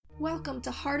Welcome to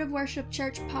Heart of Worship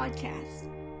Church Podcast.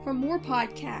 For more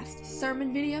podcasts,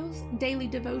 sermon videos, daily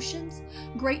devotions,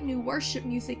 great new worship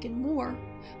music, and more,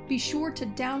 be sure to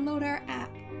download our app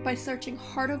by searching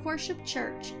Heart of Worship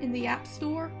Church in the App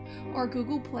Store or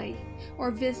Google Play,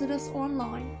 or visit us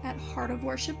online at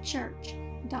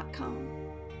heartofworshipchurch.com.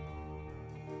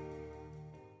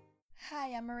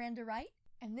 Hi, I'm Miranda Wright,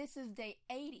 and this is day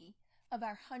 80 of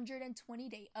our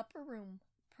 120-day Upper Room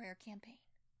prayer campaign.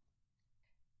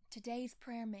 Today's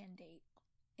prayer mandate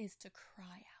is to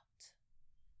cry out.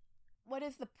 What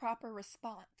is the proper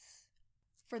response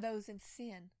for those in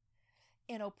sin,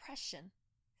 in oppression,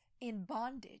 in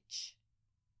bondage,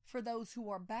 for those who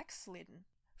are backslidden,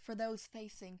 for those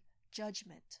facing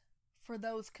judgment, for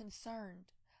those concerned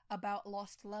about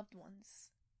lost loved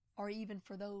ones, or even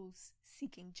for those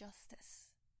seeking justice?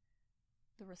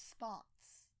 The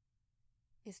response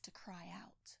is to cry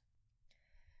out.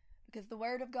 Because the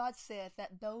Word of God says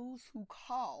that those who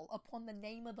call upon the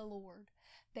name of the Lord,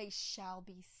 they shall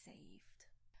be saved.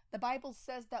 The Bible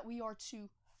says that we are to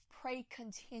pray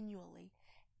continually.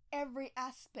 Every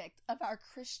aspect of our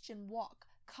Christian walk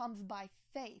comes by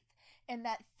faith, and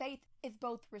that faith is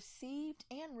both received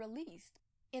and released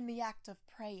in the act of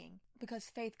praying,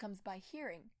 because faith comes by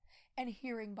hearing, and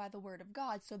hearing by the Word of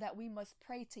God, so that we must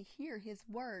pray to hear His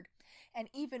Word. And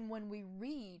even when we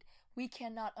read, we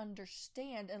cannot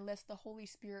understand unless the Holy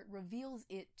Spirit reveals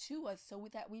it to us, so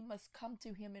that we must come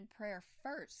to Him in prayer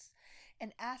first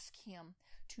and ask Him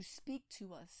to speak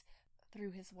to us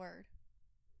through His Word.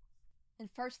 In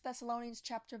 1 Thessalonians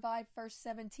chapter 5, verse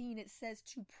 17, it says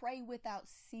to pray without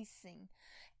ceasing,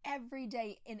 every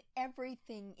day, in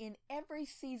everything, in every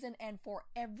season, and for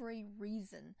every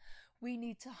reason. We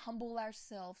need to humble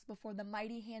ourselves before the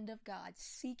mighty hand of God,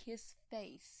 seek His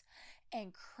face,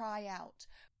 and cry out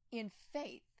in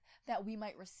faith that we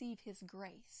might receive His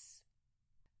grace.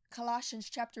 Colossians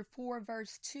chapter 4,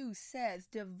 verse 2 says,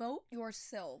 devote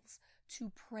yourselves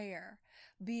to prayer,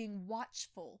 being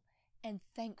watchful and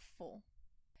thankful.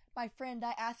 My friend,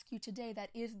 I ask you today,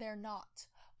 that is there not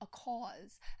a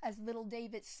cause, as little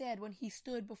David said when he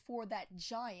stood before that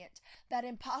giant, that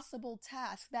impossible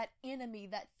task, that enemy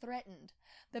that threatened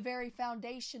the very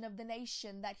foundation of the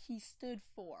nation that he stood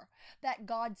for, that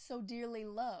God so dearly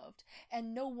loved,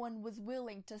 and no one was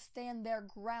willing to stand their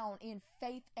ground in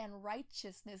faith and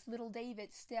righteousness. Little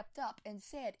David stepped up and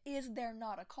said, is there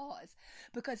not a cause?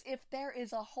 Because if there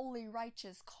is a holy,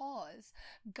 righteous cause,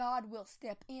 God will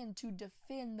step in to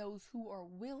defend those who are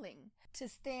willing to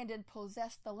stand and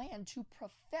possess the land, to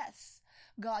profess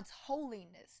God's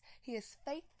holiness, His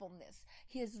faithfulness,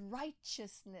 His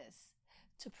righteousness,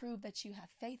 to prove that you have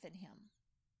faith in Him.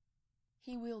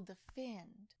 He will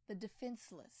defend the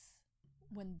defenseless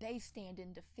when they stand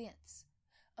in defense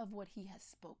of what He has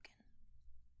spoken.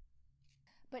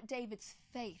 But David's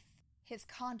faith, his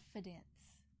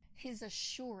confidence, his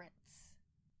assurance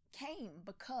came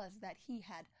because that he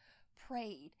had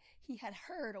prayed. He had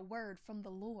heard a word from the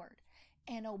Lord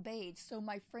and obeyed. So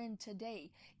my friend,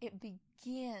 today it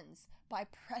begins by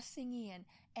pressing in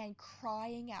and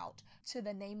crying out to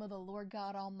the name of the Lord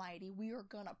God Almighty. We are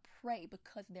going to pray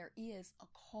because there is a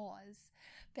cause.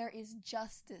 There is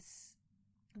justice.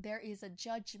 There is a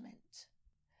judgment.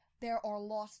 There are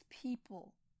lost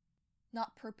people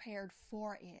not prepared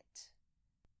for it.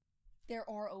 There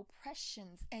are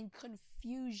oppressions and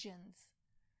confusions.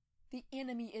 The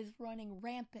enemy is running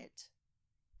rampant,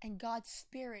 and God's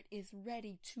Spirit is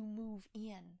ready to move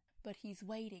in, but He's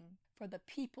waiting for the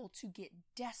people to get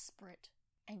desperate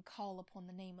and call upon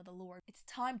the name of the Lord. It's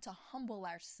time to humble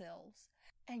ourselves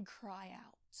and cry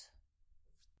out.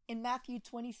 In Matthew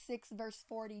 26, verse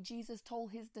 40, Jesus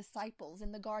told His disciples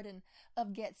in the Garden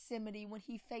of Gethsemane, when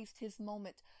He faced His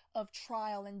moment of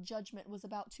trial and judgment was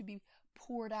about to be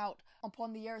poured out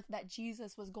upon the earth, that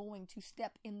Jesus was going to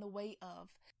step in the way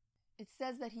of. It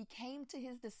says that He came to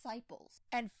His disciples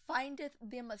and findeth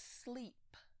them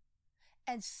asleep,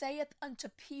 and saith unto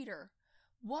Peter,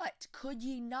 what, could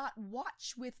ye not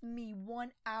watch with me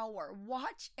 1 hour?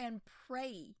 Watch and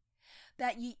pray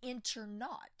that ye enter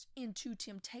not into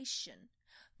temptation.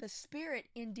 The spirit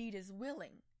indeed is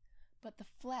willing, but the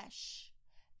flesh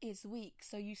is weak.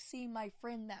 So you see, my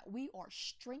friend, that we are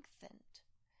strengthened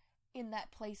in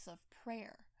that place of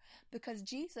prayer. Because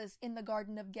Jesus in the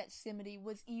Garden of Gethsemane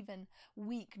was even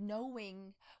weak,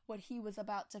 knowing what He was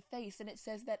about to face. And it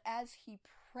says that as He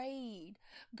prayed,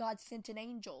 God sent an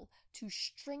angel to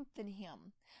strengthen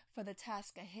Him for the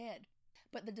task ahead.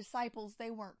 But the disciples,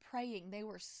 they weren't praying. They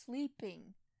were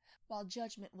sleeping while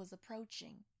judgment was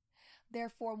approaching.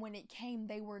 Therefore, when it came,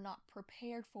 they were not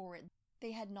prepared for it.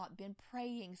 They had not been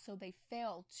praying, so they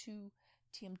fell to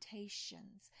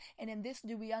temptations. And in this,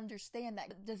 do we understand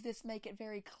that? Does this make it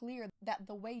very clear that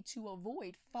the way to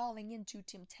avoid falling into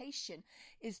temptation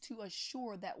is to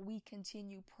assure that we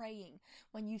continue praying?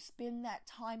 When you spend that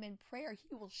time in prayer,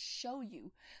 He will show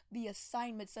you the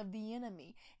assignments of the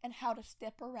enemy and how to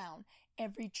step around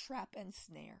every trap and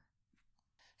snare.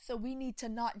 So we need to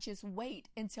not just wait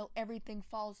until everything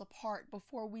falls apart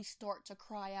before we start to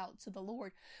cry out to the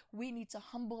Lord. We need to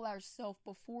humble ourselves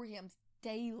before Him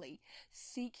daily,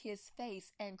 seek His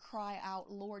face, and cry out,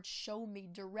 Lord, show me,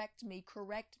 direct me,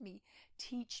 correct me,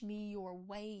 teach me your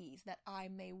ways that I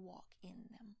may walk in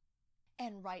them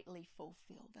and rightly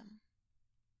fulfill them.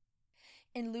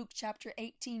 In Luke chapter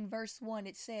 18, verse 1,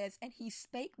 it says, "And He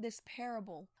spake this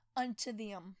parable unto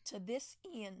them to this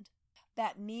end,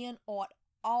 that men ought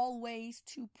always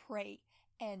to pray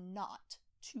and not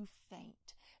to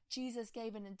faint." Jesus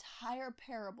gave an entire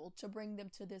parable to bring them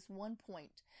to this one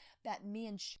point, that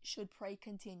men should pray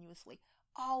continuously,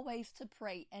 always to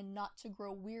pray and not to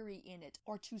grow weary in it,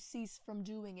 or to cease from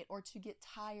doing it, or to get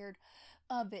tired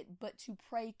of it, but to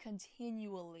pray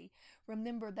continually.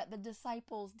 Remember that the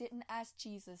disciples didn't ask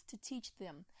Jesus to teach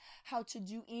them how to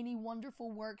do any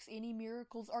wonderful works, any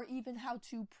miracles, or even how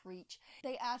to preach.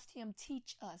 They asked Him,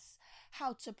 teach us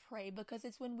how to pray, because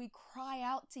it's when we cry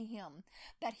out to Him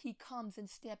that He comes and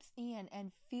steps in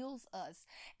and fills us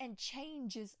and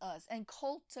changes us and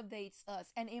cultivates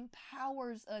us and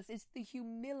empowers us. It's the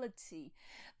humility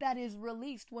that is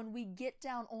released when we get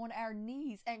down on our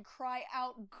knees and cry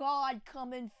out, God, come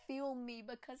and fill me,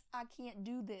 because I can't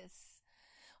do this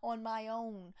on my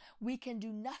own. We can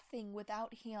do nothing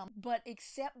without Him, but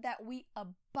except that we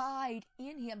abide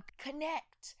in Him,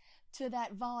 connect to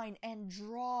that vine and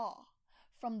draw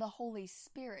from the Holy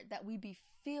Spirit, that we be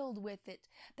filled with it,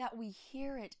 that we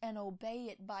hear it and obey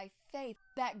it by faith.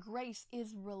 That grace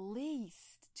is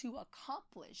released to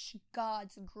accomplish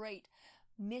God's great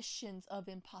missions of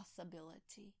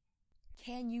impossibility.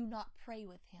 Can you not pray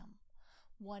with Him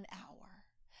 1 hour,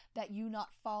 that you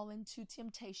not fall into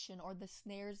temptation or the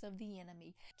snares of the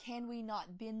enemy? Can we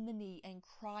not bend the knee and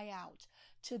cry out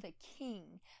to the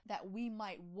King that we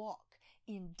might walk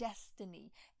in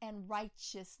destiny and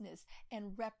righteousness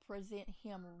and represent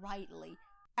Him rightly,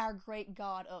 our great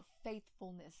God of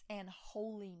faithfulness and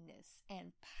holiness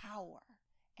and power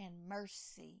and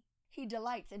mercy? He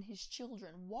delights in His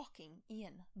children walking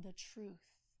in the truth.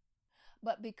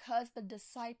 But because the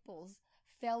disciples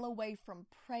fell away from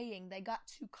praying, they got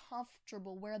too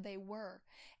comfortable where they were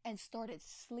and started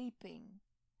sleeping.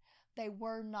 They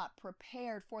were not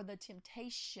prepared for the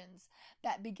temptations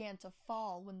that began to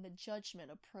fall when the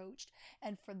judgment approached.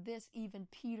 And for this, even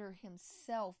Peter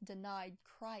himself denied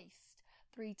Christ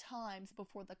 3 times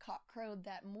before the cock crowed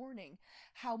that morning.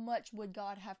 How much would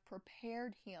God have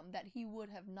prepared him that he would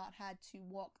have not had to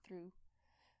walk through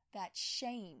that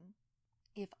shame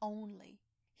if only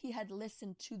he had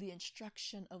listened to the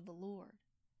instruction of the Lord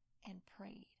and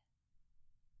prayed?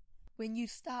 When you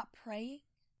stop praying,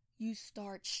 you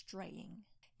start straying.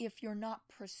 If you're not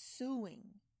pursuing,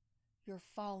 you're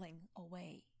falling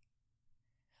away.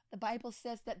 The Bible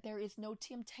says that there is no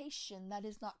temptation that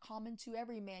is not common to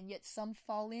every man, yet some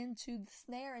fall into the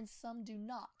snare and some do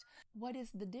not. What is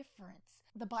the difference?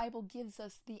 The Bible gives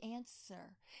us the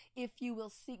answer. If you will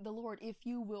seek the Lord, if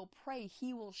you will pray,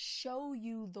 He will show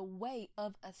you the way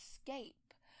of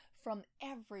escape from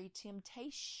every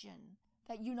temptation,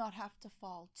 that you not have to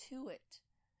fall to it.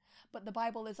 But the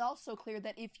Bible is also clear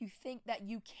that if you think that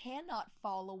you cannot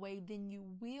fall away, then you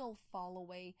will fall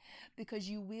away, because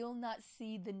you will not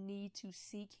see the need to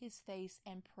seek His face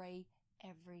and pray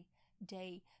every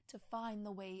day to find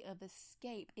the way of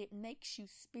escape. It makes you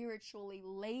spiritually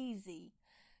lazy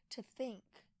to think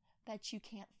that you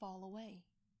can't fall away.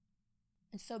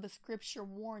 And so the scripture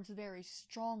warns very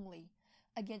strongly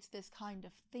against this kind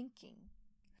of thinking.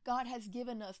 God has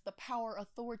given us the power,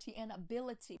 authority, and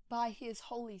ability by His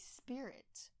Holy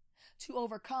Spirit to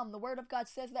overcome. The Word of God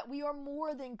says that we are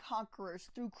more than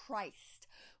conquerors through Christ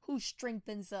who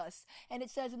strengthens us. And it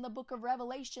says in the book of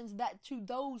Revelations that to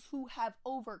those who have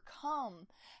overcome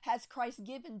has Christ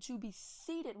given to be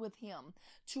seated with Him,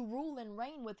 to rule and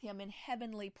reign with Him in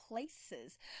heavenly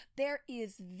places. There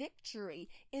is victory.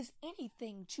 Is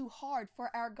anything too hard for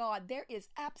our God? There is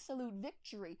absolute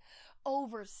victory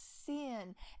over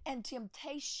sin and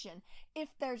temptation. If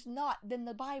there's not, then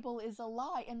the Bible is a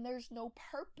lie and there's no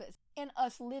purpose in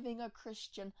us living a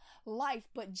Christian life.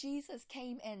 But Jesus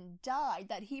came and died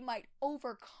that He might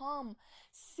overcome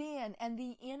sin and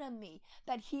the enemy,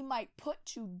 that He might put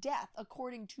to death,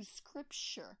 according to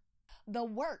Scripture, the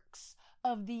works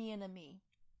of the enemy,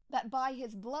 that by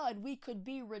His blood we could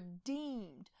be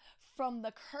redeemed from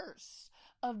the curse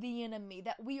of the enemy,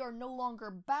 that we are no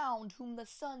longer bound. Whom the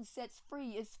Son sets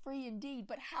free is free indeed.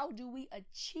 But how do we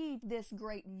achieve this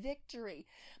great victory?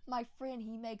 My friend,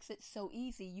 he makes it so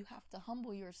easy. You have to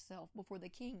humble yourself before the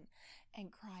King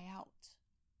and cry out.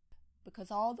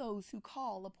 Because all those who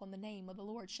call upon the name of the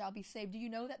Lord shall be saved. Do you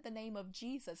know that the name of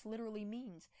Jesus literally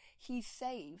means he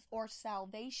saves, or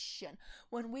salvation?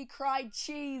 When we cry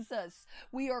Jesus,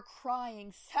 we are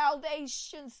crying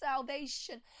salvation,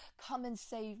 salvation. Come and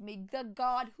save me. The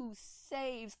God who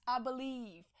saves, I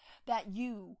believe that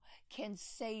you can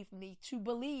save me. To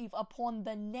believe upon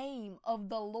the name of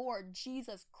the Lord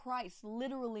Jesus Christ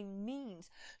literally means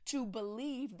to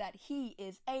believe that he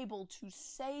is able to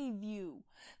save you.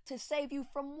 To save you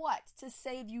from what? To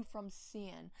save you from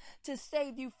sin. To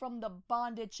save you from the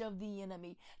bondage of the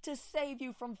enemy. To save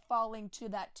you from falling to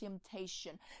that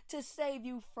temptation. To save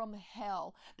you from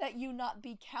hell. That you not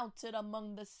be counted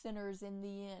among the sinners in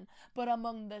the end, but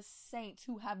among the saints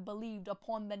who have believed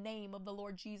upon the name of the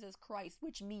Lord Jesus Christ,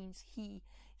 which means he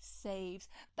saves.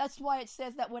 That's why it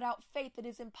says that without faith it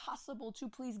is impossible to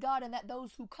please God, and that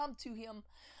those who come to him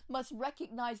must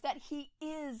recognize that he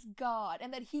is God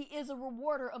and that he is a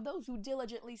rewarder of those who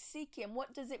diligently seek him.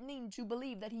 What does it mean to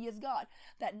believe that he is God?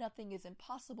 That nothing is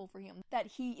impossible for him, that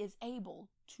he is able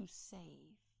to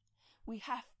save. We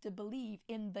have to believe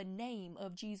in the name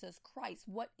of Jesus Christ.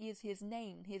 What is his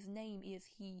name? His name is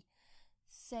he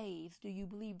saves. Do you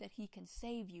believe that he can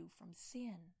save you from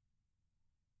sin?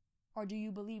 Or do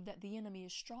you believe that the enemy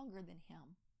is stronger than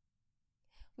him?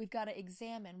 We've got to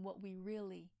examine what we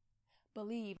really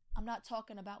believe. I'm not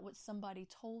talking about what somebody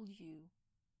told you.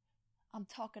 I'm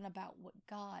talking about what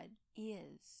God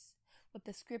is, what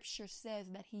the scripture says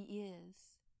that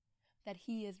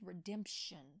he is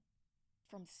redemption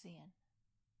from sin.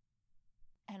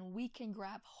 And we can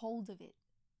grab hold of it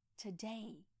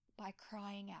today by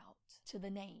crying out to the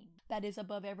name that is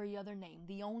above every other name,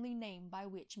 the only name by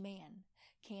which man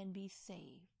can be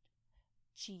saved,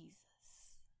 Jesus.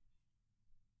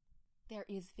 There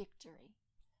is victory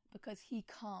because he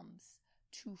comes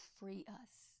to free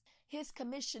us. His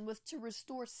commission was to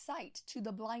restore sight to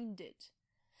the blinded,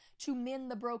 to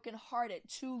mend the brokenhearted,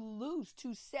 to loose,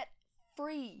 to set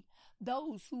free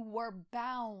those who were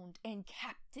bound and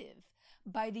captive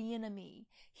by the enemy.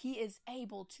 He is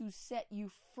able to set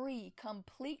you free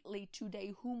completely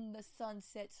today. Whom the Son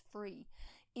sets free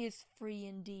is free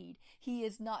indeed. He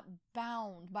is not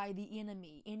bound by the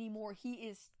enemy anymore. He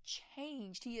is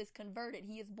changed. He is converted.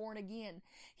 He is born again.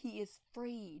 He is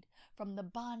freed from the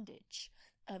bondage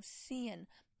of sin.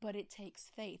 But it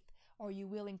takes faith. Are you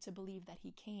willing to believe that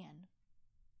he can?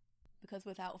 Because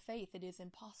without faith it is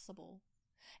impossible.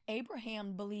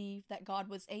 Abraham believed that God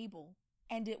was able,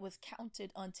 and it was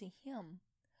counted unto him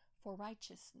for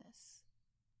righteousness.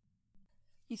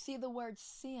 You see, the word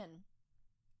sin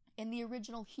in the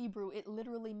original Hebrew, it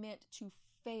literally meant to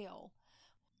fail.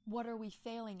 What are we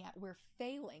failing at? We're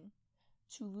failing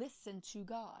to listen to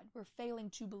God. We're failing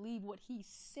to believe what he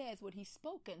says, what he's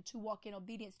spoken, to walk in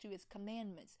obedience to his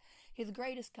commandments. His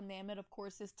greatest commandment, of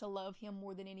course, is to love him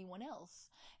more than anyone else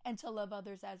and to love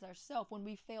others as ourselves. When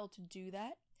we fail to do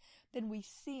that, then we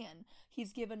sin.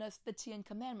 He's given us the 10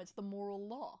 commandments, the moral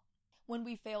law. When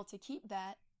we fail to keep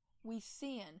that, we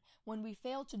sin. When we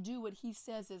fail to do what he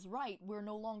says is right, we're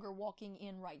no longer walking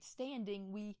in right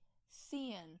standing. We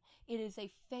sin. It is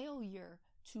a failure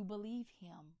to believe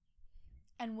him.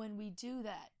 And when we do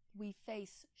that, we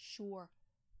face sure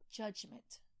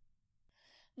judgment.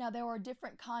 Now, there are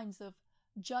different kinds of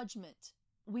judgment.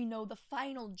 We know the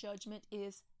final judgment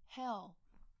is hell.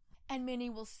 And many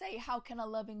will say, how can a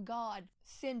loving God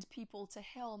send people to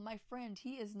hell? My friend,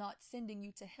 he is not sending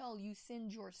you to hell. You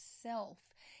send yourself.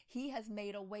 He has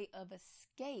made a way of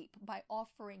escape by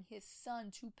offering his Son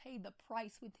to pay the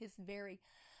price with his very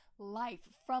life.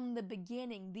 From the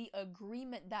beginning, the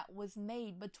agreement that was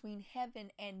made between heaven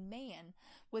and man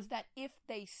was that if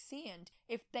they sinned,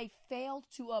 if they failed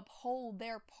to uphold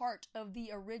their part of the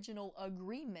original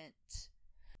agreement,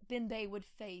 then they would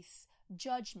face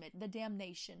judgment, the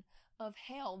damnation of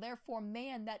hell. Therefore,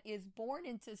 man that is born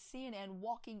into sin and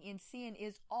walking in sin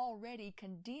is already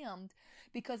condemned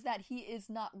because that he is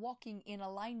not walking in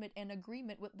alignment and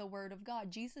agreement with the word of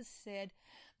God. Jesus said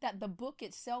that the book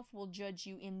itself will judge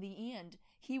you in the end.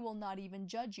 He will not even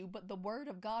judge you, but the word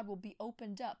of God will be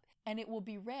opened up and it will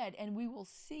be read, and we will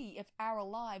see if our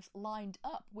lives lined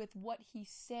up with what he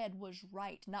said was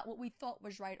right, not what we thought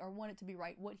was right or wanted to be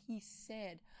right, what he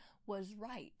said was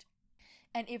right.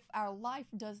 And if our life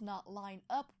does not line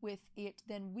up with it,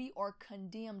 then we are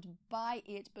condemned by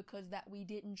it because that we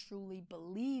didn't truly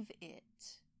believe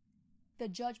it. The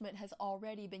judgment has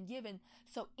already been given.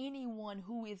 So anyone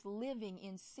who is living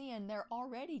in sin, they're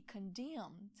already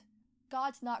condemned.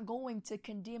 God's not going to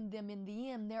condemn them in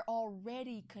the end. They're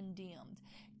already condemned.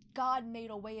 God made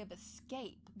a way of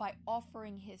escape by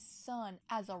offering his son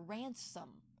as a ransom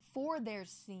for their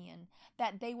sin,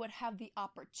 that they would have the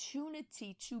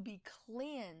opportunity to be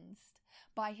cleansed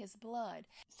by his blood,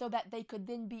 so that they could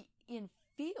then be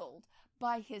infilled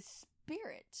by his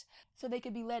Spirit, so they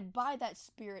could be led by that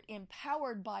Spirit,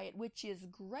 empowered by it, which is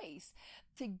grace,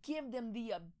 to give them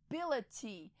the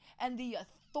ability and the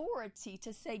authority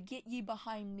to say, "Get ye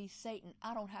behind me, Satan.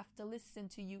 I don't have to listen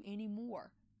to you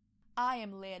anymore. I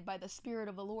am led by the Spirit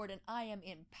of the Lord, and I am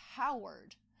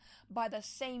empowered by the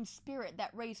same Spirit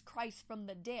that raised Christ from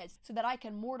the dead, so that I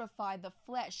can mortify the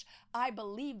flesh. I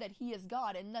believe that he is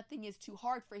God and nothing is too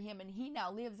hard for him, and he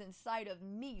now lives inside of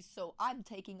me, so I'm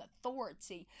taking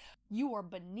authority. You are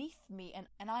beneath me, and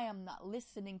I am not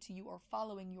listening to you or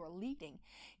following your leading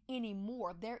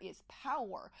anymore." There is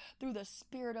power through the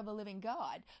Spirit of the living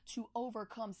God to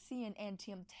overcome sin and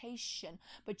temptation,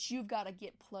 but you've got to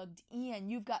get plugged in.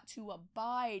 You've got to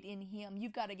abide in him.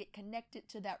 You've got to get connected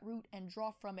to that root and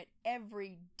draw from it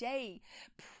every day.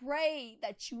 Pray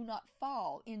that you not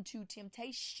fall into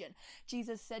temptation.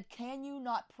 Jesus said, "Can you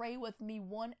not pray with me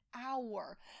 1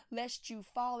 hour, lest you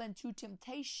fall into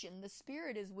temptation? The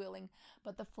spirit is willing,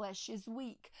 but the flesh is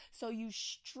weak." So you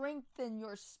strengthen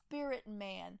your spirit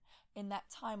man in that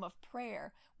time of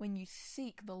prayer when you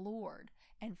seek the Lord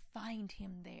and find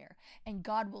him there. And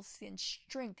God will send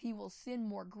strength. He will send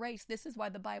more grace. This is why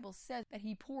the Bible says that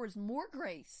he pours more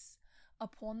grace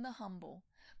upon the humble,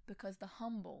 because the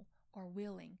humble are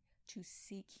willing to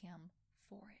seek him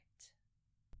for it.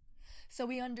 So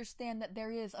we understand that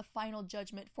there is a final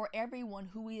judgment for everyone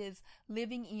who is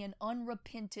living in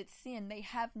unrepentant sin. They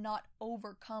have not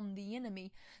overcome the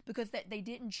enemy because that they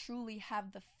didn't truly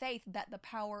have the faith that the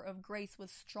power of grace was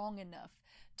strong enough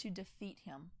to defeat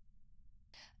him.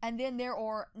 And then there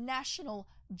are national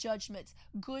judgments.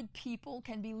 Good people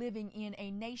can be living in a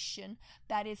nation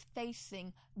that is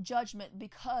facing judgment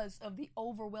because of the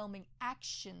overwhelming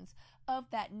actions of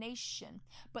that nation.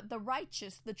 But the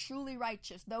righteous, the truly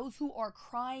righteous, those who are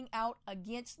crying out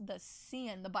against the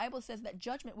sin, the Bible says that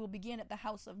judgment will begin at the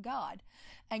house of God.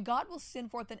 And God will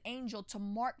send forth an angel to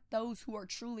mark those who are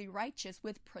truly righteous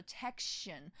with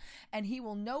protection. And he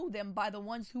will know them by the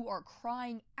ones who are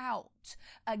crying out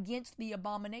against the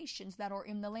abominations that are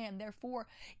in the land. Therefore,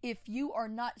 if you are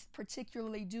not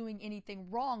particularly doing anything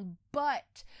wrong,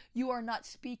 but you are not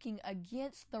speaking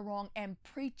against the wrong and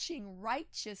preaching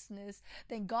righteousness,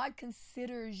 then God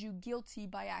considers you guilty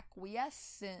by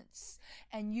acquiescence,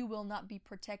 and you will not be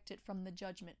protected from the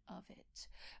judgment of it.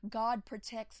 God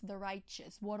protects the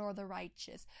righteous. What are the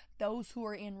righteous? Those who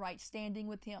are in right standing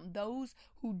with him, those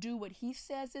who do what he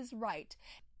says is right,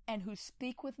 and who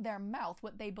speak with their mouth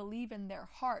what they believe in their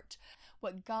heart.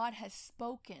 What God has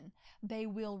spoken, they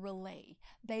will relay.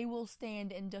 They will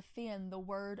stand and defend the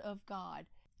word of God,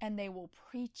 and they will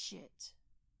preach it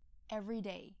every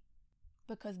day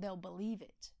because they'll believe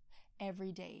it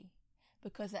every day,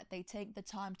 because that they take the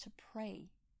time to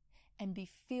pray and be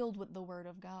filled with the word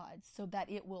of God so that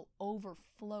it will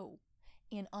overflow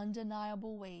in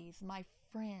undeniable ways. My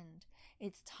friend,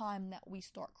 it's time that we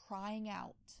start crying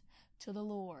out to the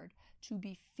Lord to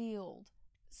be filled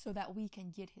so that we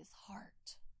can get his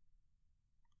heart.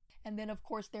 And then, of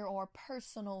course, there are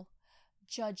personal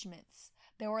judgments.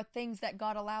 There are things that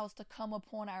God allows to come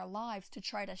upon our lives to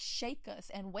try to shake us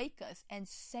and wake us and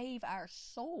save our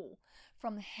soul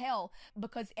from hell,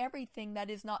 because everything that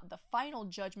is not the final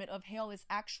judgment of hell is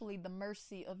actually the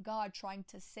mercy of God trying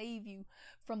to save you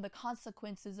from the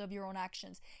consequences of your own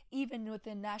actions. Even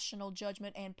within national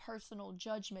judgment and personal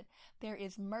judgment, there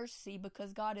is mercy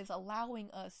because God is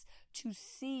allowing us to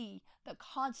see the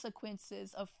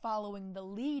consequences of following the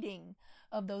leading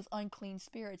of those unclean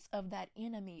spirits, of that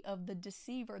enemy, of the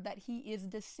deceiver, that he is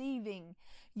deceiving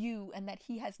you and that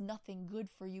he has nothing good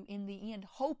for you in the end,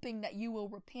 hoping that you will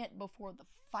repent before the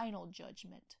final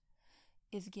judgment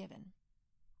is given.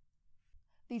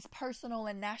 These personal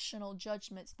and national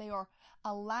judgments, they are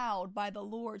allowed by the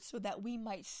Lord so that we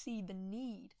might see the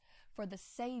need for the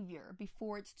Savior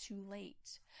before it's too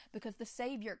late. Because the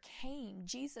Savior came,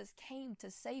 Jesus came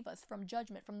to save us from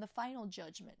judgment, from the final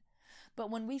judgment. But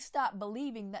when we stop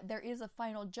believing that there is a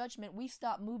final judgment, we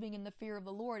stop moving in the fear of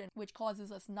the Lord, which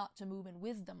causes us not to move in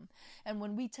wisdom. And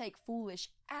when we take foolish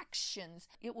actions,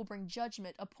 it will bring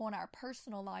judgment upon our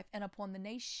personal life and upon the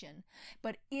nation.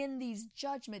 But in these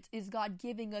judgments is God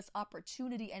giving us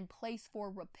opportunity and place for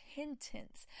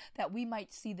repentance, that we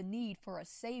might see the need for a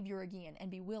Savior again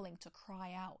and be willing to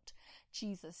cry out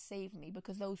Jesus, save me,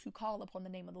 because those who call upon the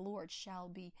name of the Lord shall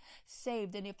be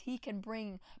saved. And if he can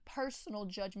bring personal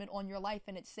judgment on your life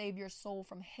and it save your soul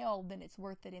from hell, then it's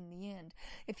worth it in the end.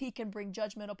 If he can bring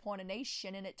judgment upon a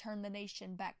nation and it turn the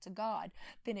nation back to God,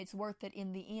 then it's worth it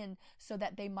in the end, so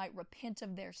that they might repent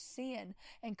of their sin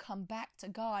and come back to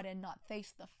God and not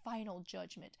face the final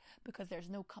judgment, because there's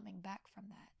no coming back from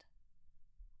that.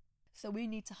 So we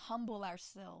need to humble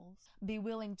ourselves, be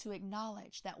willing to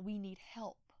acknowledge that we need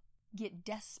help, get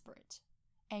desperate,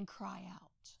 and cry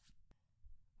out.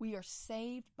 We are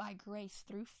saved by grace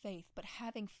through faith, but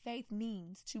having faith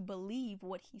means to believe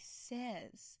what he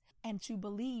says, and to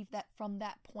believe that from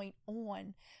that point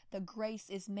on, the grace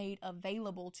is made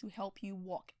available to help you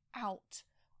walk out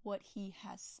what he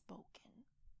has spoken.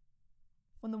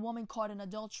 When the woman caught in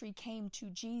adultery came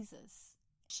to Jesus,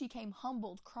 she came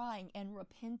humbled, crying, and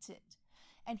repented.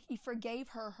 And he forgave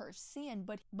her sin,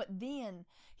 but then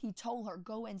he told her,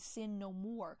 go and sin no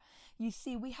more. You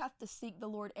see, we have to seek the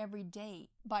Lord every day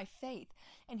by faith,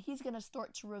 and he's going to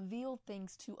start to reveal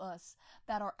things to us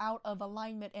that are out of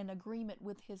alignment and agreement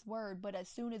with his word. But as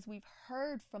soon as we've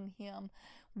heard from him,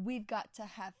 we've got to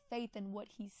have faith in what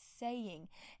he's saying.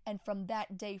 And from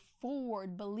that day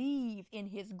forward, believe in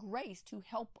his grace to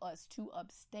help us to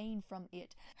abstain from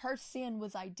it. Her sin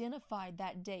was identified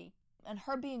that day, and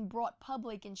her being brought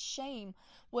public in shame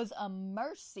was a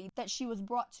mercy, that she was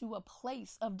brought to a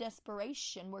place of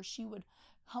desperation where she would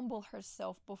humble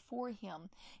herself before him.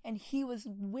 And he was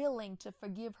willing to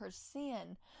forgive her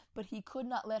sin, but he could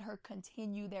not let her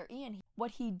continue therein.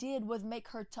 What he did was make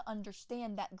her to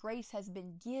understand that grace has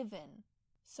been given,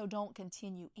 so don't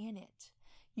continue in it.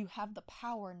 You have the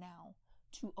power now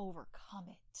to overcome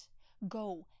it.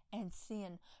 Go and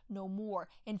sin no more.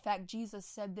 In fact, Jesus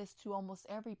said this to almost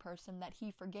every person that he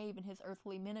forgave in his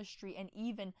earthly ministry, and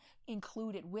even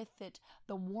included with it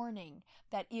the warning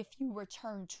that if you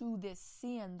return to this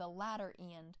sin, the latter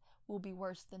end will be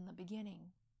worse than the beginning.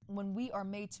 When we are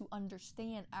made to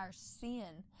understand our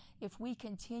sin, if we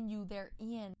continue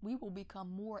therein, we will become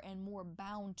more and more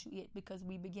bound to it, because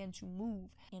we begin to move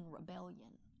in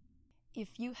rebellion.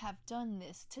 If you have done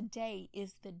this, today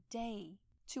is the day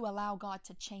to allow God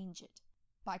to change it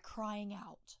by crying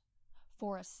out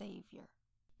for a Savior.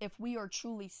 If we are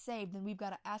truly saved, then we've got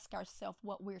to ask ourselves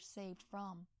what we're saved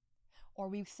from. Are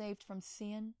we saved from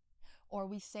sin? Or are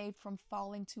we saved from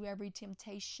falling to every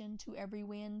temptation, to every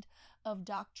wind of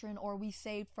doctrine? Or are we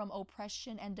saved from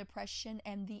oppression and depression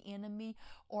and the enemy?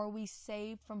 Or are we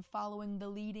saved from following the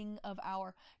leading of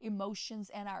our emotions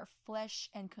and our flesh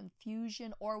and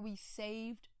confusion? Or are we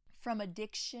saved from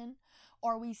addiction?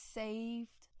 Are we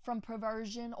saved from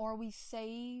perversion? Are we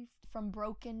saved from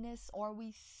brokenness? Are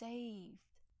we saved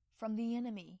from the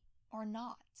enemy or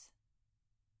not?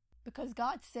 Because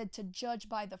God said to judge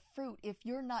by the fruit. If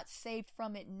you're not saved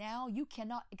from it now, you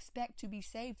cannot expect to be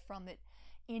saved from it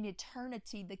in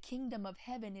eternity. The kingdom of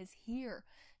heaven is here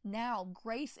now.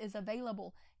 Grace is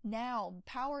available now.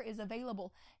 Power is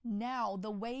available now. The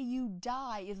way you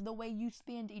die is the way you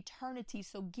spend eternity.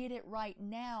 So get it right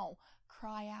now.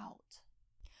 Cry out.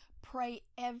 Pray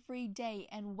every day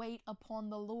and wait upon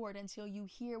the Lord until you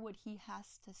hear what he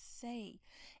has to say,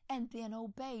 and then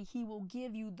obey. He will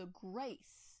give you the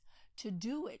grace to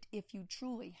do it if you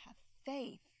truly have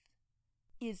faith.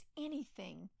 Is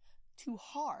anything too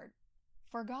hard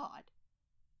for God?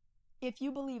 If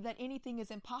you believe that anything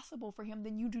is impossible for him,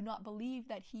 then you do not believe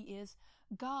that he is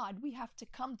God. We have to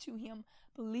come to him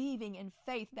believing in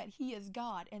faith that he is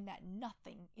God and that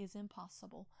nothing is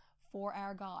impossible for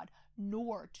our God,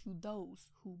 nor to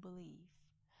those who believe,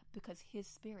 because his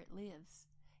spirit lives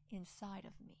inside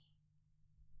of me.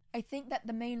 I think that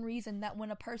the main reason that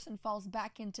when a person falls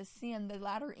back into sin, the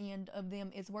latter end of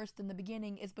them is worse than the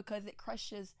beginning is because it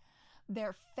crushes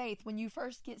their faith. When you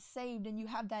first get saved and you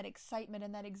have that excitement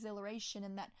and that exhilaration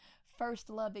and that first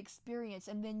love experience,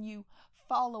 and then you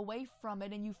fall away from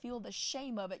it and you feel the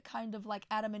shame of it, kind of like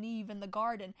Adam and Eve in the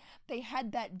garden. They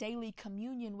had that daily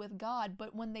communion with God,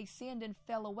 but when they sinned and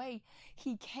fell away,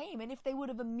 he came, and if they would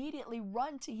have immediately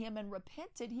run to him and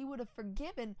repented, he would have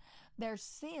forgiven their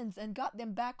sins and got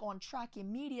them back on track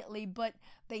immediately, but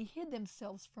they hid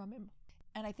themselves from him.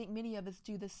 And I think many of us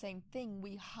do the same thing.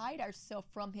 We hide ourselves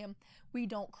from him. We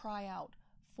don't cry out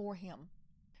for him.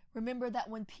 Remember that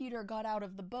when Peter got out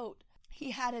of the boat,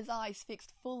 he had his eyes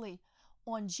fixed fully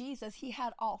on Jesus. He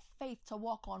had all faith to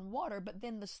walk on water, but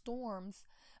then the storms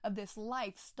of this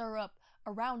life stir up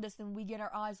around us and we get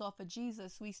our eyes off of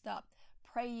Jesus. We stop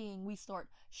praying, we start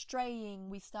straying,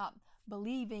 we stop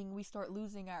believing, we start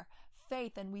losing our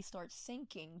faith and we start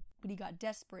sinking. But he got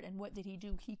desperate, and what did he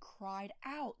do? He cried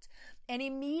out. And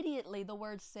immediately, the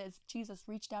word says, Jesus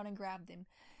reached out and grabbed him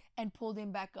and pulled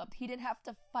him back up. He didn't have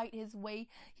to fight his way.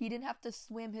 He didn't have to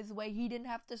swim his way. He didn't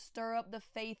have to stir up the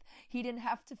faith. He didn't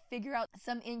have to figure out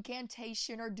some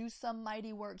incantation or do some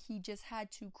mighty work. He just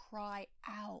had to cry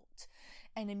out.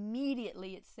 And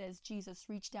immediately, it says, Jesus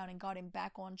reached out and got him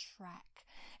back on track.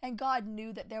 And God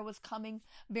knew that there was coming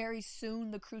very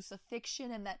soon the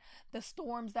crucifixion, and that the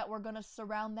storms that were going to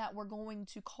surround that were going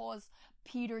to cause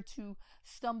Peter to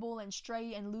stumble and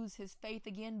stray and lose his faith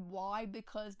again. Why?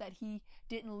 Because that he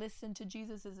didn't listen to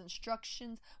Jesus's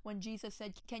instructions when Jesus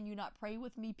said, "Can you not pray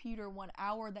with me, Peter, 1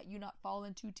 hour, that you not fall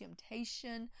into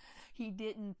temptation?" He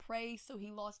didn't pray, so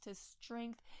he lost his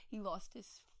strength. He lost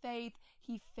his faith.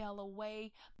 He fell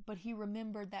away. But he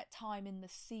remembered that time in the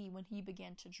sea when he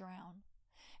began to drown.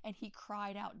 And he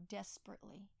cried out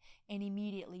desperately. And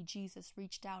immediately Jesus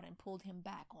reached out and pulled him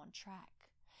back on track.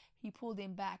 He pulled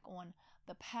him back on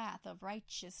the path of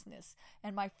righteousness.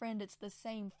 And my friend, it's the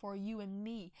same for you and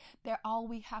me. All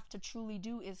we have to truly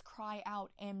do is cry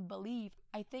out and believe.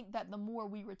 I think that the more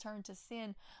we return to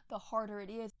sin, the harder it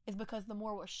is because the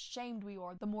more ashamed we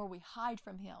are, the more we hide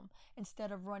from him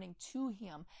instead of running to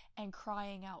him and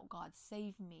crying out, "God,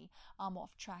 save me. I'm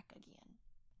off track again."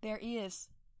 There is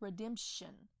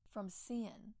redemption from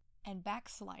sin and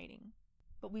backsliding.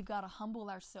 But we've got to humble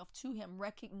ourselves to him,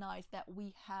 recognize that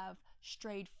we have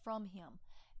strayed from him,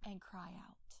 and cry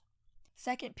out.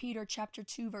 2 Peter chapter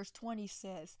 2 verse 20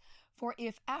 says, "For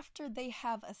if after they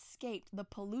have escaped the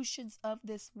pollutions of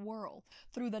this world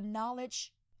through the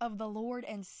knowledge of the Lord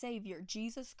and Savior,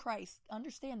 Jesus Christ,"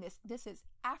 understand this is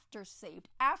after saved,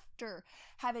 after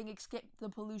having escaped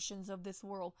the pollutions of this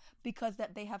world, because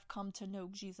that they have come to know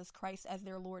Jesus Christ as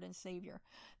their Lord and Savior.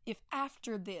 If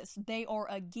after this they are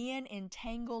again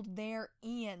entangled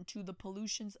therein to the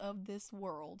pollutions of this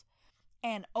world,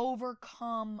 and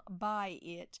overcome by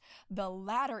it, the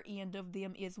latter end of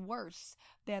them is worse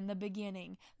than the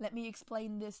beginning. Let me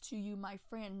explain this to you, my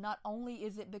friend. Not only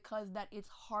is it because that it's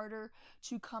harder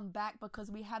to come back because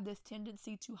we have this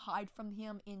tendency to hide from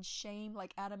him in shame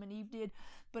like Adam and Eve did,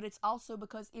 but it's also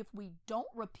because if we don't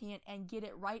repent and get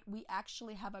it right, we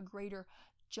actually have a greater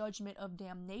judgment of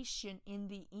damnation in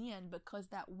the end, because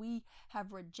that we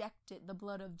have rejected the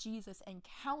blood of Jesus and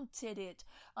counted it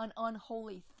an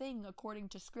unholy thing according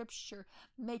to Scripture,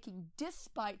 making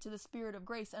despite to the Spirit of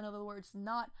grace. In other words,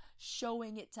 not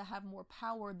showing it to have more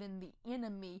power than the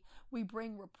enemy. We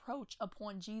bring reproach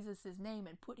upon Jesus' name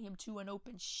and put him to an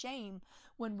open shame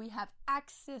when we have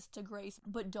access to grace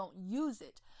but don't use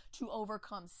it to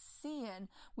overcome sin.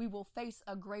 We will face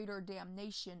a greater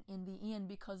damnation in the end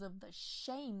because of the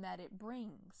shame that it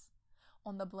brings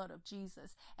on the blood of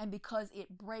Jesus, and because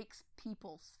it breaks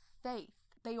people's faith.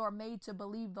 They are made to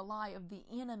believe the lie of the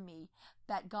enemy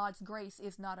that God's grace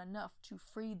is not enough to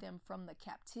free them from the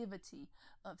captivity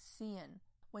of sin,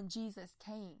 when Jesus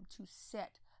came to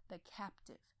set the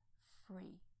captive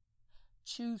free.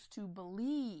 Choose to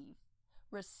believe,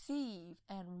 receive,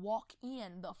 and walk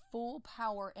in the full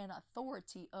power and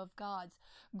authority of God's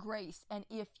grace. And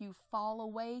if you fall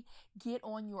away, get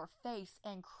on your face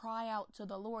and cry out to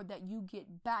the Lord that you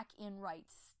get back in right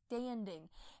standing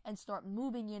and start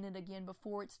moving in it again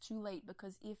before it's too late.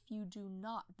 Because if you do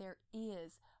not, there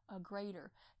is a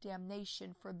greater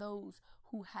damnation for those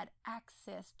who had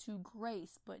access to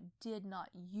grace but did not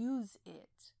use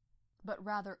it, but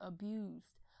rather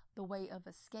abused the way of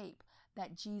escape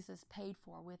that Jesus paid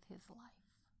for with his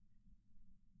life.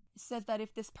 It says that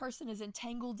if this person is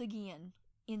entangled again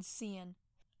in sin,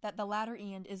 that the latter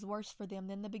end is worse for them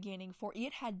than the beginning, for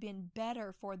it had been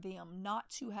better for them not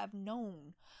to have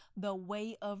known the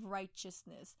way of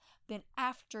righteousness than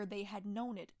after they had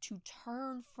known it to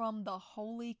turn from the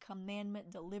holy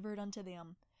commandment delivered unto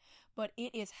them. But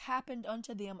it is happened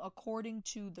unto them according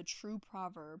to the true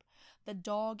proverb, the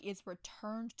dog is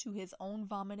returned to his own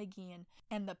vomit again,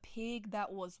 and the pig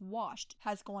that was washed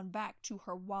has gone back to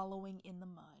her wallowing in the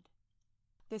mud.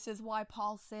 This is why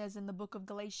Paul says in the book of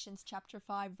Galatians chapter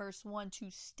 5 verse 1 to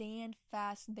stand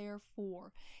fast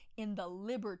therefore in the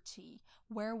liberty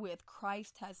wherewith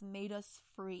Christ has made us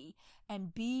free,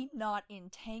 and be not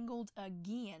entangled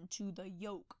again to the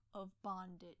yoke of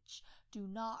bondage. Do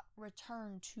not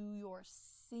return to your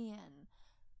sin.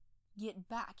 Get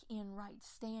back in right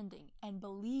standing and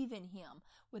believe in him.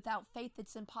 Without faith,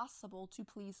 it's impossible to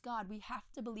please God. We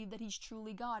have to believe that he's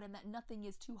truly God and that nothing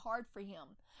is too hard for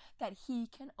him, that he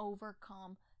can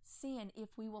overcome sin if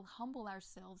we will humble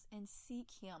ourselves and seek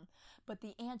Him. But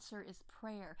the answer is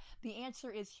prayer. The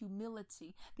answer is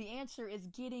humility. The answer is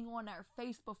getting on our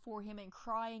face before Him and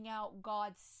crying out,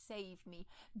 God, save me.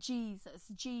 Jesus,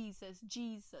 Jesus,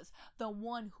 Jesus, the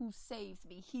one who saves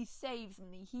me. He saves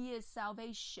me. He is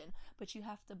salvation. But you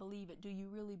have to believe it. Do you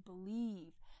really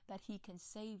believe that He can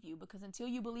save you? Because until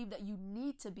you believe that you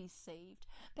need to be saved,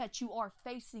 that you are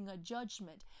facing a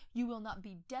judgment, you will not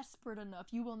be desperate enough.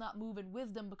 You will not move in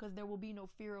wisdom, because there will be no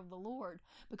fear of the Lord,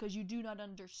 because you do not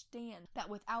understand that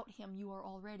without Him you are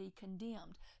already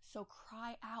condemned. So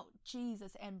cry out,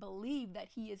 Jesus, and believe that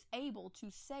He is able to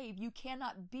save. You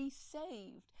cannot be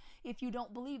saved if you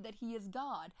don't believe that He is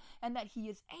God and that He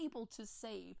is able to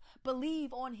save.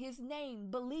 Believe on His name.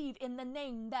 Believe in the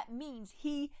name. That means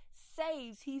He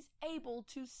saves. He's able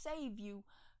to save you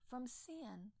from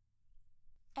sin.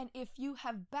 And if you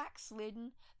have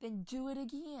backslidden, then do it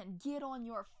again. Get on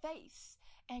your face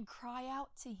and cry out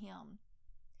to Him.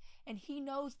 And He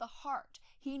knows the heart.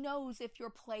 He knows if you're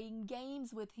playing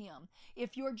games with Him,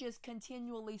 if you're just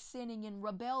continually sinning in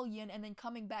rebellion and then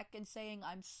coming back and saying,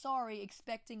 I'm sorry,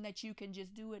 expecting that you can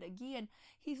just do it again.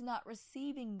 He's not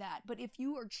receiving that. But if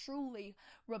you are truly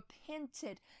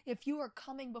repented, if you are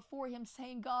coming before Him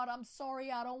saying, God, I'm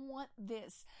sorry, I don't want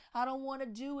this. I don't want to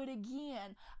do it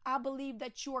again. I believe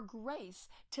that your grace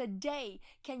today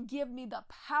can give me the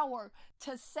power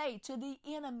to say to the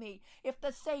enemy, if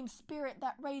the same Spirit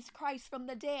that raised Christ from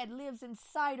the dead lives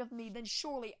inside of me, then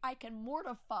surely I can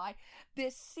mortify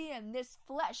this sin, this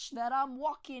flesh that I'm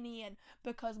walking in,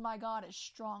 because my God is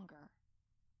stronger.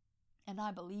 And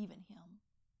I believe in Him.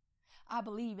 I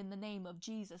believe in the name of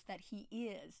Jesus that He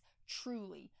is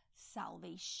truly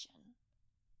salvation.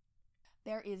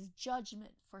 There is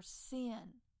judgment for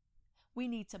sin. We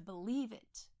need to believe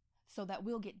it so that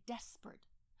we'll get desperate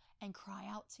and cry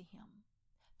out to Him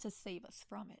to save us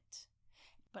from it.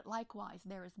 But likewise,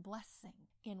 there is blessing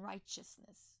in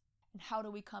righteousness. And how do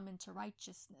we come into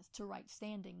righteousness, to right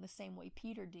standing, the same way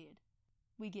Peter did?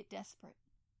 We get desperate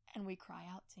and we cry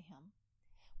out to Him.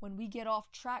 When we get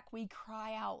off track, we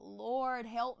cry out, Lord,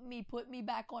 help me, put me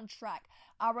back on track.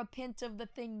 I repent of the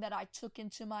thing that I took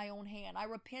into my own hand. I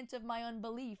repent of my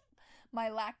unbelief, my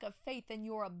lack of faith in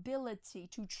your ability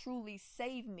to truly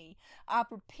save me. I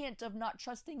repent of not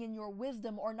trusting in your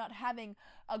wisdom or not having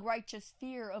a righteous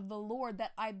fear of the Lord,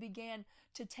 that I began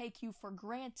to take you for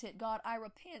granted. God, I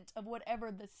repent of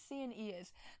whatever the sin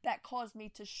is that caused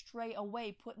me to stray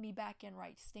away. Put me back in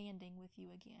right standing with you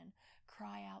again.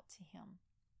 Cry out to Him.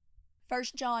 1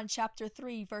 John chapter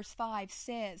 3 verse 5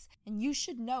 says, and you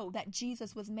should know that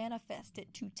Jesus was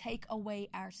manifested to take away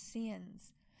our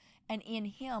sins, and in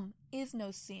Him is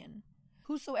no sin.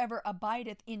 Whosoever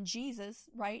abideth in Jesus,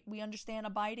 right? We understand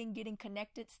abiding, getting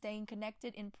connected, staying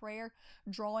connected in prayer,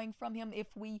 drawing from Him. If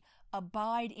we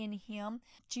abide in Him,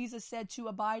 Jesus said to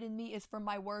abide in me is for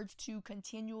my words to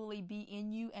continually be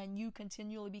in you and you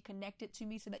continually be connected to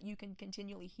me so that you can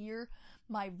continually hear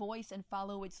my voice and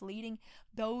follow its leading.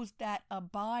 Those that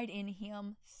abide in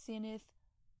Him sinneth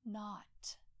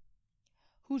not.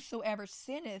 Whosoever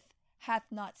sinneth hath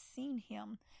not seen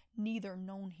Him, neither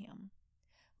known Him.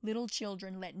 Little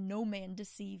children, let no man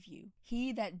deceive you.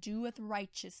 He that doeth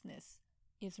righteousness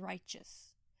is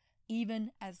righteous,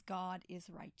 even as God is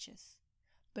righteous.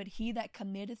 But he that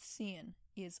committeth sin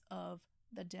is of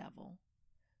the devil.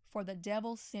 For the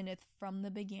devil sinneth from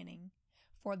the beginning.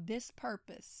 For this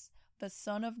purpose the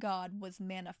Son of God was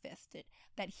manifested,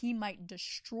 that He might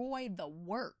destroy the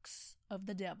works of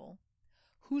the devil.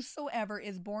 Whosoever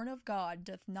is born of God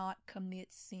doth not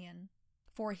commit sin.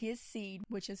 For His seed,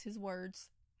 which is His words,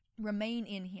 remain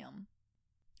in him,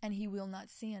 and he will not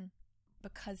sin,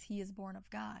 because he is born of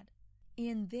God.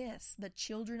 In this the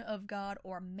children of God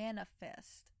are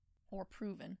manifest, or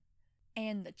proven,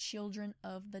 and the children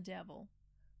of the devil.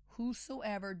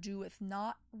 Whosoever doeth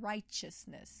not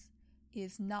righteousness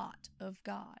is not of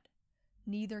God,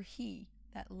 neither he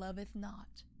that loveth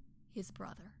not his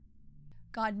brother.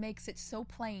 God makes it so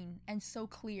plain and so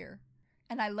clear.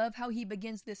 And I love how He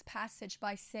begins this passage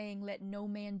by saying, let no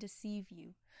man deceive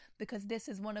you, because this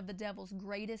is one of the devil's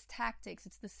greatest tactics.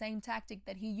 It's the same tactic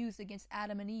that he used against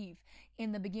Adam and Eve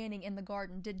in the beginning in the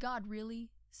garden. Did God really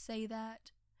say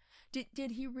that?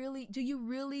 Did He really? Do you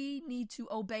really need to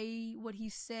obey what He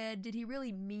said? Did He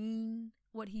really mean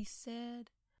what He said?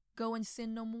 Go and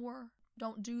sin no more.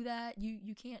 Don't do that.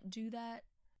 You can't do that.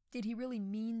 Did He really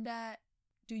mean that?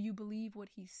 Do you believe what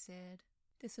He said?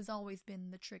 This has always been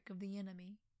the trick of the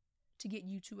enemy, to get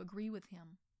you to agree with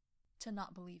him, to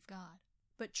not believe God.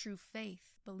 But true faith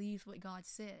believes what God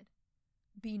said.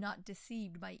 Be not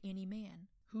deceived by any man.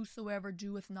 Whosoever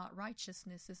doeth not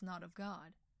righteousness is not of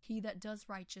God, He that does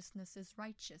righteousness is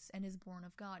righteous and is born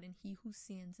of God, and he who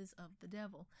sins is of the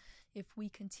devil. If we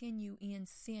continue in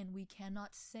sin, we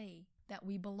cannot say that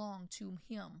we belong to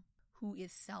him who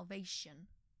is salvation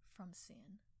from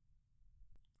sin.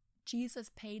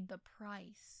 Jesus paid the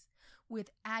price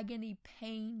with agony,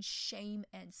 pain, shame,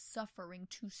 and suffering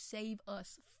to save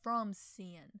us from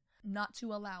sin, not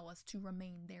to allow us to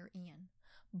remain therein,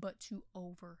 but to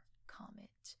overcome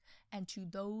it. And to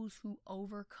those who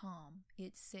overcome,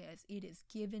 it says, it is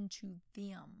given to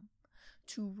them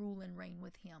to rule and reign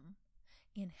with him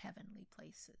in heavenly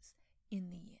places in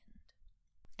the end.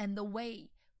 And the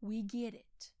way we get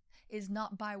it is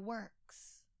not by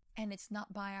works, and it's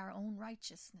not by our own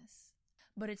righteousness,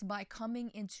 but it's by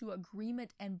coming into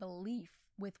agreement and belief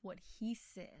with what he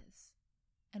says.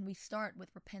 And we start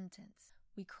with repentance.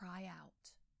 We cry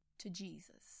out to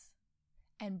Jesus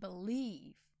and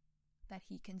believe that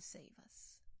he can save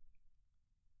us.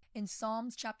 In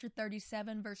Psalms chapter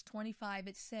 37, verse 25,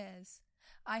 it says,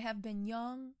 I have been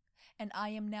young, and I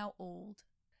am now old.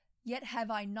 Yet have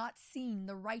I not seen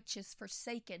the righteous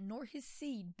forsaken, nor his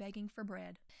seed begging for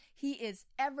bread. He is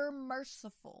ever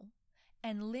merciful,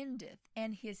 and lendeth,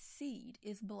 and his seed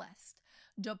is blessed.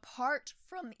 Depart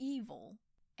from evil,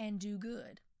 and do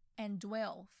good, and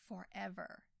dwell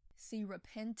forever. See,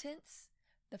 repentance,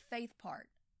 the faith part,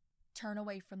 turn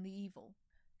away from the evil.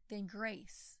 Then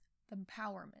grace, the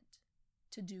empowerment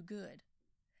to do good,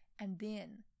 and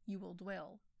then you will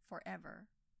dwell forever.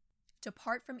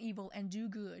 Depart from evil and do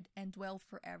good and dwell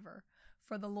forever.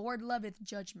 For the Lord loveth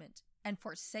judgment and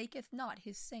forsaketh not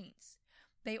his saints.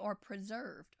 They are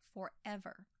preserved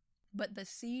forever. But the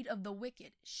seed of the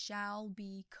wicked shall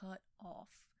be cut off.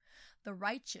 The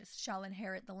righteous shall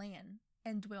inherit the land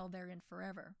and dwell therein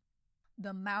forever.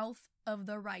 The mouth of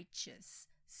the righteous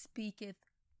speaketh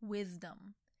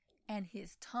wisdom, and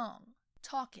his tongue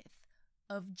talketh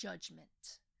of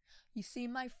judgment. You see,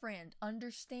 my friend,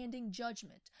 understanding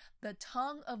judgment, the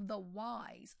tongue of the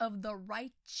wise, of the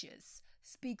righteous,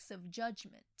 speaks of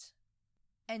judgment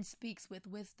and speaks with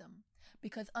wisdom,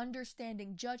 because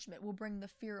understanding judgment will bring the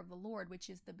fear of the Lord, which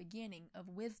is the beginning of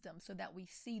wisdom, so that we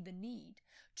see the need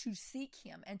to seek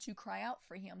him and to cry out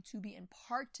for him, to be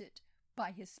imparted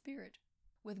by his Spirit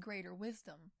with greater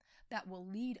wisdom that will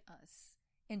lead us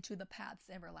into the paths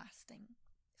everlasting,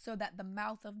 so that the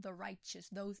mouth of the righteous,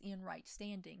 those in right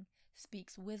standing,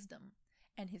 speaks wisdom,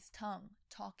 and his tongue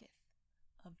talketh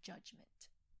of judgment.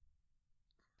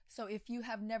 So if you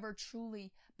have never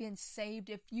truly been saved,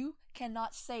 if you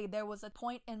cannot say there was a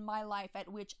point in my life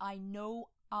at which I know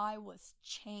I was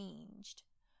changed,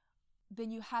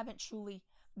 then you haven't truly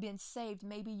been saved.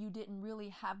 Maybe you didn't really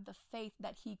have the faith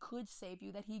that he could save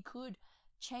you, that he could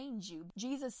change you.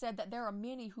 Jesus said that there are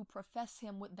many who profess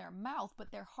him with their mouth,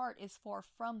 but their heart is far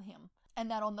from him. And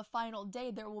that on the final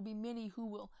day, there will be many who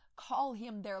will call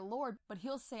him their Lord, but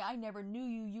he'll say, I never knew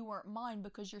you. You weren't mine,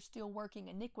 because you're still working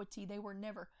iniquity. They were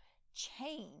never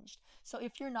changed. So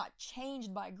if you're not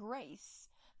changed by grace,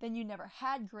 then you never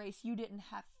had grace. You didn't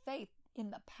have faith in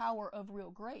the power of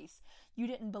real grace. You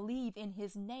didn't believe in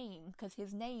his name, because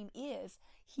his name is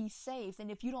he saves.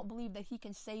 And if you don't believe that he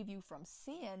can save you from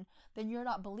sin, then you're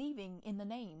not believing in the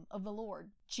name of the Lord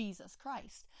Jesus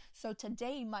Christ. So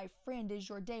today, my friend, is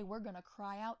your day. We're going to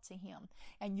cry out to him,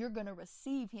 and you're going to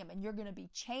receive him, and you're going to be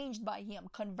changed by him,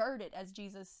 converted, as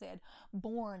Jesus said,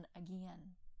 born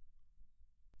again.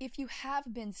 If you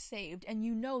have been saved and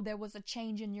you know there was a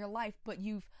change in your life, but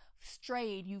you've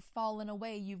strayed, you've fallen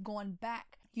away, you've gone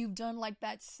back, you've done like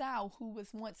that sow who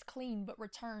was once clean but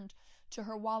returned to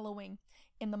her wallowing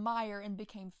in the mire and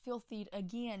became filthy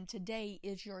again, today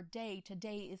is your day.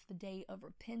 Today is the day of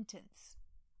repentance.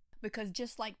 Because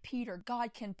just like Peter,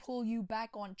 God can pull you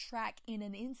back on track in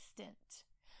an instant.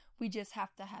 We just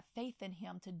have to have faith in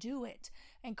him to do it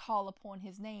and call upon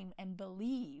his name and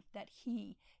believe that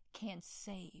he can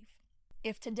save.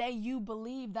 If today you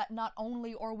believe that not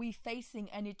only are we facing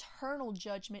an eternal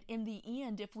judgment in the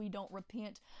end if we don't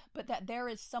repent, but that there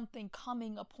is something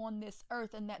coming upon this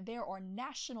earth, and that there are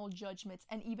national judgments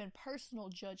and even personal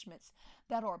judgments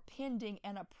that are pending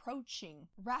and approaching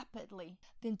rapidly,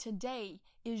 then today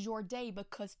is your day,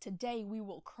 because today we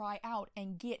will cry out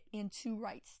and get into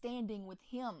right standing with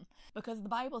him, because the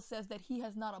Bible says that he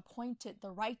has not appointed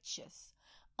the righteous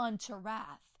unto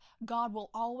wrath. God will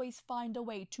always find a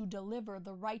way to deliver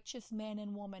the righteous man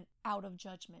and woman out of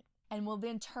judgment, and will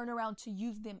then turn around to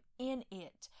use them in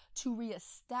it to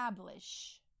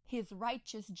reestablish his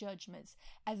righteous judgments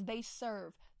as they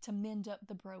serve to mend up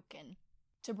the broken,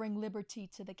 to bring liberty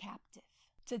to the captive,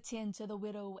 to tend to the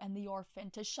widow and the orphan,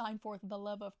 to shine forth the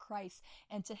love of Christ,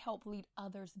 and to help lead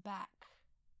others back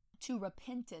to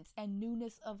repentance and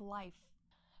newness of life,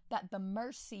 that the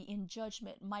mercy in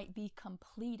judgment might be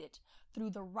completed through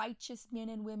the righteous men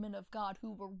and women of God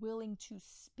who were willing to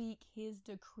speak his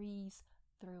decrees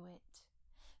through it.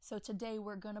 So today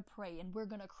we're going to pray and we're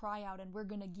going to cry out and we're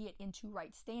going to get into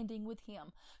right standing with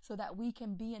him so that we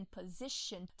can be in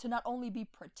position to not only be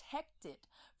protected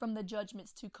from the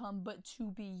judgments to come, but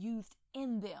to be used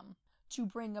in them to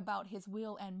bring about his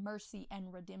will and mercy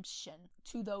and redemption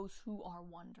to those who are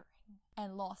wandering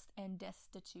and lost and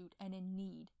destitute and in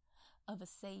need of a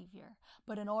Savior.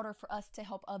 But in order for us to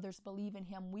help others believe in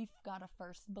him, we've got to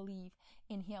first believe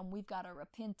in him. We've got to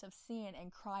repent of sin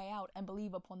and cry out and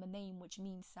believe upon the name, which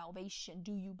means salvation.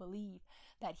 Do you believe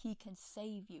that he can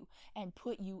save you and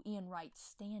put you in right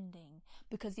standing?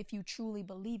 Because if you truly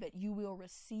believe it, you will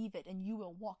receive it and you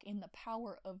will walk in the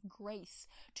power of grace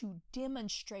to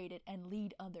demonstrate it and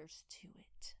lead others to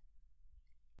it.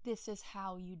 This is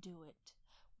how you do it.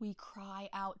 We cry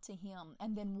out to him,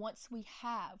 and then once we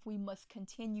must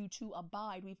continue to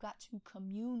abide. We've got to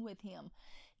commune with him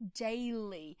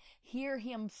daily. Hear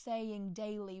him saying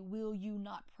daily, will you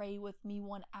not pray with me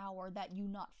 1 hour that you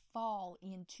not fall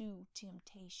into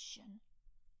temptation?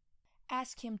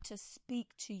 Ask him to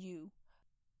speak to you.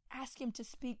 Ask him to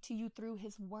speak to you through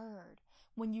his word.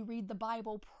 When you read the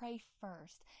Bible, pray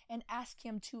first and ask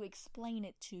him to explain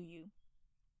it to you.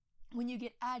 When you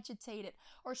get agitated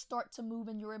or start to move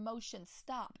in your emotions,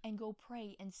 stop and go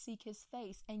pray and seek his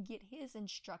face and get his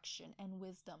instruction and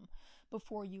wisdom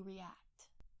before you react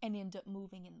and end up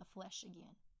moving in the flesh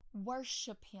again.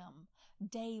 Worship him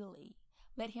daily.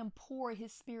 Let him pour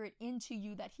his spirit into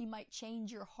you that he might change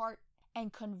your heart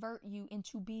and convert you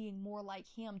into being more like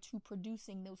him, to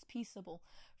producing those peaceable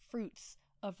fruits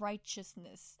of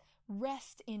righteousness.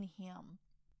 Rest in him,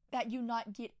 that you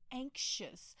not get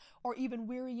anxious or even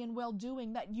weary in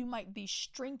well-doing, that you might be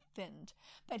strengthened,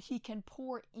 that he can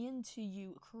pour into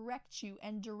you, correct you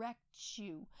and direct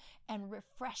you and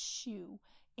refresh you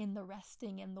in the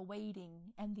resting and the waiting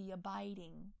and the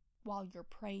abiding while you're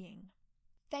praying.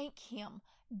 Thank him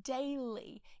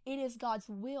daily. It is God's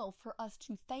will for us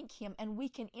to thank him, and we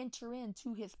can enter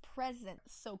into his presence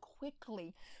so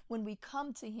quickly when we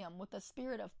come to him with a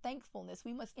spirit of thankfulness.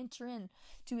 We must enter into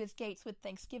his gates with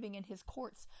thanksgiving and his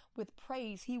courts with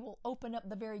praise. He will open up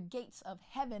the very gates of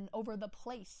heaven over the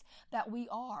place that we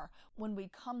are when we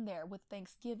come there with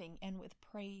thanksgiving and with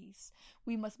praise.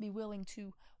 We must be willing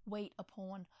to wait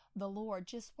upon the Lord.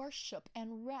 Just worship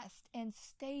and rest and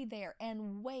stay there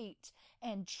and wait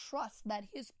and trust that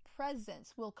his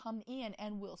presence will come in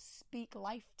and will speak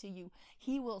life to you.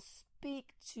 He will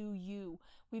speak to you.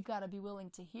 We've got to be willing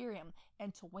to hear him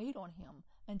and to wait on him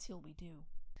until we do.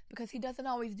 Because he doesn't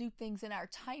always do things in our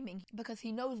timing, because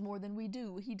he knows more than we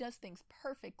do. He does things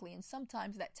perfectly, and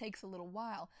sometimes that takes a little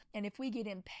while. And if we get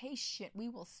impatient, we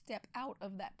will step out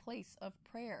of that place of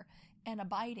prayer and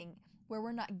abiding where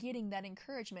we're not getting that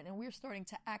encouragement, and we're starting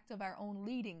to act of our own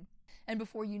leading. And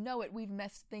before you know it, we've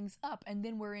messed things up, and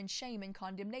then we're in shame and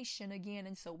condemnation again,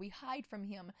 and so we hide from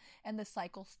him, and the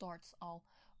cycle starts all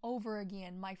over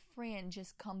again. My friend,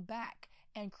 just come back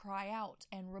and cry out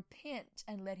and repent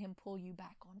and let him pull you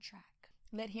back on track.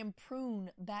 Let him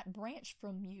prune that branch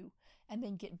from you and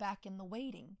then get back in the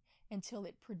waiting until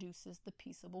it produces the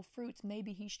peaceable fruits.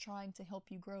 Maybe he's trying to help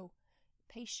you grow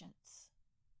patience.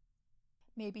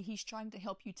 Maybe he's trying to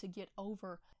help you to get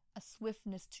over a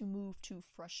swiftness to move to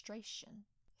frustration.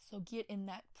 So get in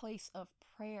that place of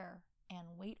prayer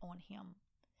and wait on him.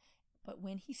 But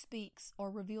when he speaks or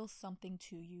reveals something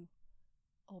to you,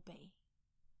 obey,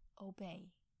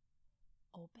 obey,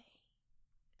 obey.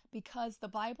 Because the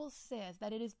Bible says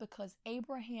that it is because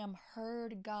Abraham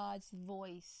heard God's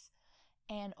voice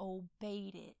and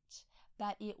obeyed it,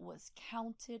 that it was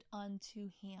counted unto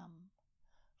him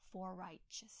for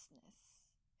righteousness.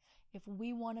 If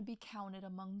we want to be counted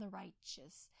among the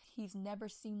righteous, he's never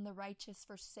seen the righteous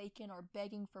forsaken or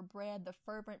begging for bread. The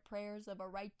fervent prayers of a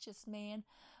righteous man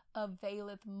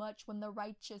availeth much. When the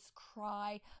righteous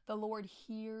cry, the Lord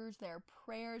hears their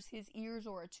prayers. His ears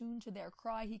are attuned to their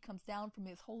cry. He comes down from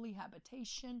his holy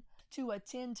habitation to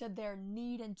attend to their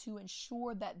need and to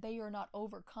ensure that they are not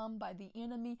overcome by the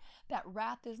enemy, that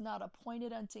wrath is not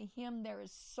appointed unto him. There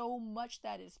is so much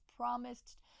that is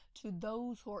promised to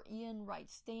those who are in right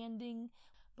standing.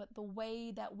 But the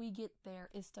way that we get there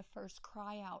is to first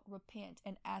cry out, repent,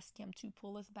 and ask him to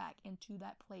pull us back into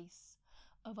that place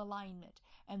of alignment,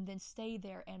 and then stay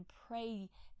there and pray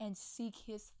and seek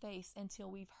his face until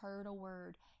we've heard a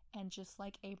word. And just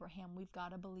like Abraham, we've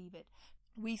got to believe it.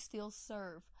 We still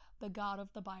serve the God of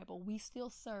the Bible. We still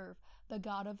serve the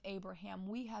God of Abraham.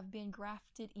 We have been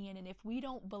grafted in, and if we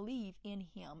don't believe in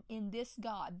him, in this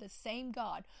God, the same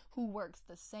God who works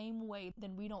the same way,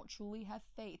 then we don't truly have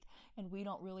faith, and we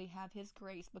don't really have his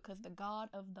grace, because the God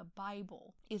of the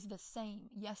Bible is the same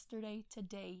yesterday,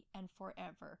 today, and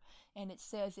forever. And it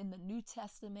says in the New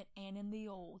Testament and in the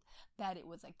Old that it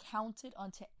was accounted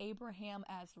unto Abraham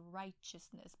as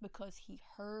righteousness because he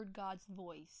heard God's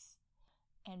voice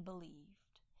and believed.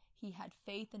 He had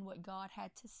faith in what God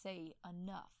had to say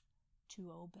enough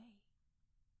to obey.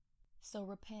 So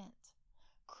repent,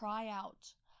 cry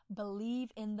out, believe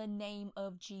in the name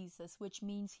of Jesus, which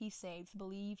means he saves.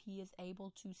 Believe he is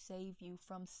able to save you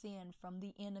from sin, from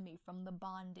the enemy, from the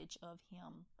bondage of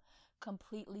him,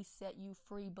 completely set you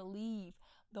free. Believe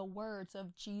the words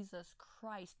of Jesus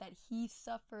Christ, that he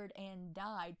suffered and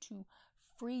died to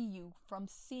free you from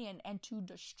sin and to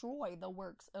destroy the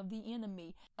works of the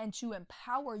enemy, and to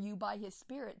empower you by his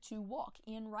Spirit to walk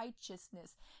in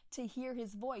righteousness, to hear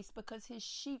his voice, because his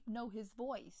sheep know his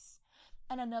voice,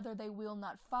 and another they will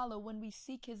not follow. When we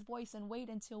seek his voice and wait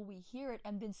until we hear it,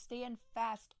 and then stand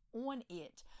fast on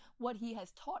it, what he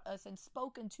has taught us and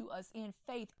spoken to us in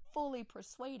faith, fully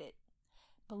persuaded,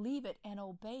 believe it and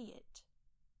obey it,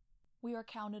 we are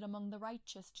counted among the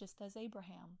righteous, just as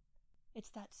Abraham. It's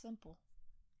that simple.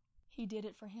 He did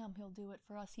it for him. He'll do it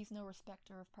for us. He's no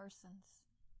respecter of persons.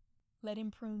 Let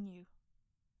him prune you.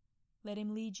 Let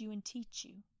him lead you and teach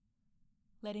you.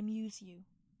 Let him use you.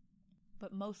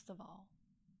 But most of all,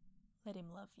 let him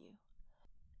love you.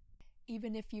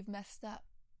 Even if you've messed up,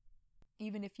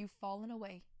 even if you've fallen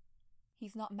away,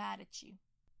 he's not mad at you.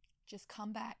 Just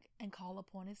come back and call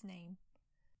upon his name.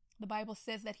 The Bible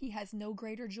says that he has no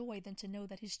greater joy than to know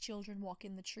that his children walk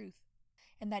in the truth,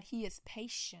 and that he is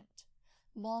patient,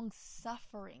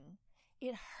 long-suffering.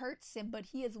 It hurts him, but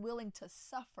he is willing to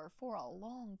suffer for a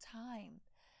long time,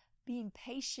 being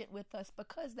patient with us,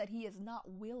 because that he is not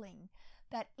willing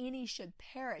that any should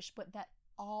perish, but that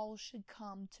all should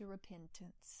come to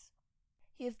repentance.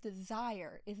 His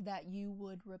desire is that you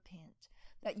would repent,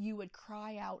 that you would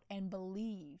cry out and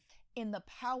believe in the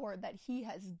power that he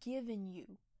has given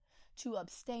you to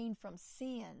abstain from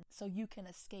sin so you can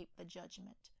escape the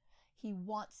judgment. He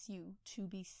wants you to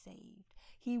be saved.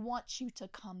 He wants you to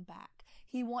come back.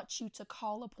 He wants you to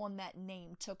call upon that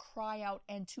name, to cry out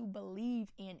and to believe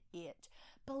in it.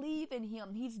 Believe in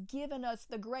him. He's given us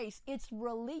the grace. It's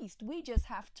released. We just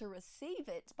have to receive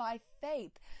it by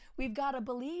faith. We've got to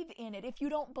believe in it. If you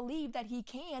don't believe that he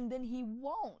can, then he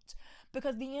won't,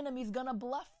 because the enemy's going to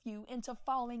bluff you into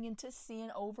falling into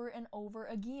sin over and over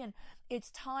again.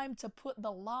 It's time to put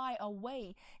the lie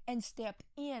away and step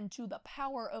into the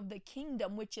power of the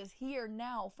kingdom, which is here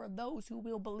now for those who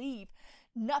will believe.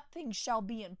 Nothing shall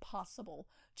be impossible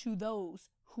to those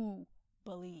who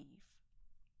believe.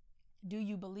 Do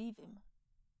you believe him?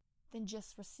 Then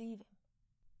just receive him.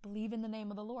 Believe in the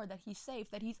name of the Lord, that he's safe,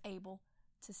 that he's able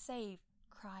to save.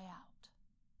 Cry out,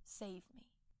 save me.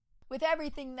 With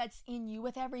everything that's in you,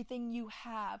 with everything you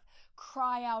have,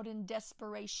 cry out in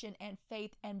desperation and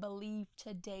faith and believe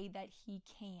today that he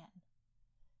can.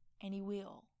 And he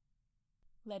will.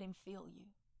 Let him fill you.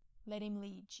 Let him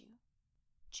lead you.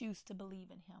 Choose to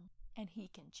believe in him, and he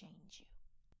can change you.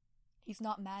 He's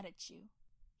not mad at you.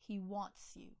 He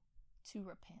wants you to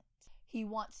repent. He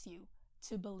wants you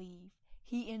to believe.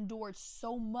 He endured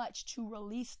so much to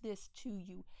release this to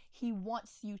you. He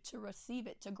wants you to receive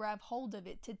it, to grab hold of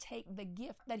it, to take the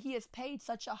gift that he has paid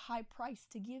such a high price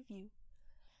to give you.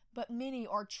 But many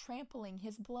are trampling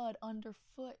his blood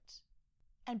underfoot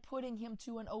and putting him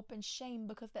to an open shame,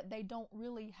 because that they don't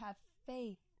really have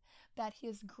faith that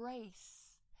his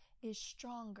grace is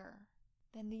stronger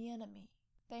than the enemy.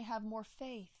 They have more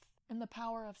faith in the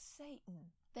power of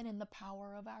Satan than in the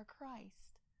power of our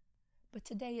Christ. But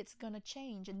today it's going to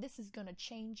change, and this is going to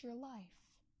change your life.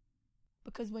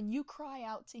 Because when you cry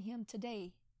out to him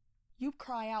today, you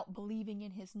cry out believing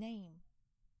in his name.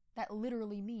 That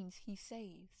literally means he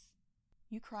saves.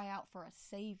 You cry out for a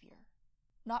savior,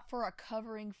 not for a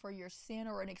covering for your sin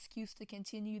or an excuse to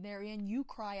continue therein. You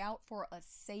cry out for a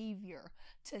savior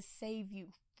to save you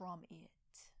from it,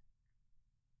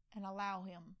 and allow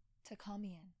him to come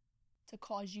in, to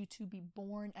cause you to be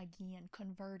born again,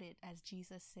 converted, as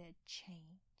Jesus said,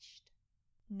 changed,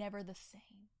 never the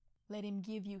same. Let him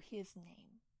give you his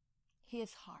name,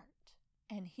 his heart,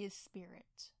 and his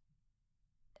Spirit,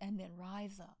 and then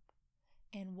rise up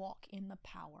and walk in the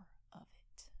power of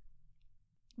it.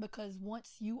 Because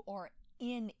once you are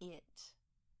in it,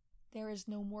 there is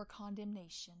no more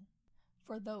condemnation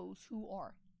for those who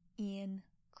are in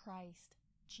Christ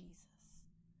Jesus.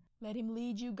 Let him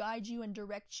lead you, guide you, and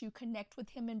direct you. Connect with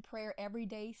him in prayer every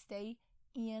day. Stay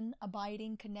in,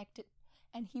 abiding, connected.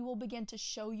 And he will begin to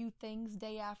show you things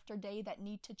day after day that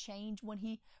need to change. When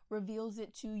he reveals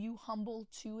it to you, humble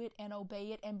to it and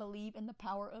obey it and believe in the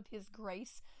power of his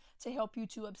grace to help you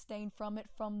to abstain from it.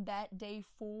 From that day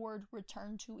forward,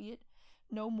 return to it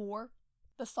no more.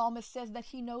 The psalmist says that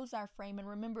he knows our frame and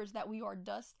remembers that we are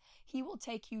dust. He will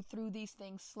take you through these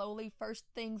things slowly. First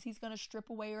things he's going to strip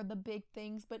away are the big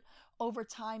things, but over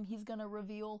time he's going to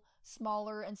reveal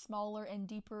smaller and smaller and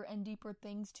deeper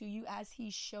things to you as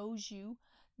he shows you.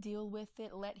 Deal with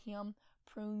it. Let him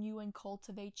prune you and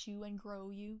cultivate you and grow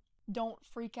you. Don't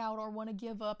freak out or want to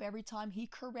give up every time he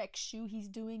corrects you. He's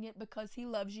doing it because he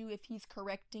loves you. If he's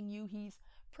correcting you, he's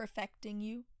perfecting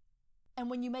you. And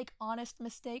when you make honest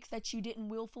mistakes that you didn't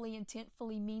willfully,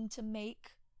 intentfully mean to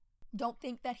make, don't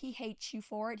think that he hates you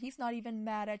for it. He's not even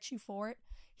mad at you for it.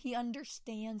 He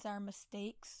understands our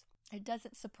mistakes. It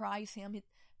doesn't surprise him. It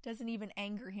doesn't even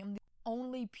anger him.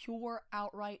 Only pure,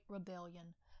 outright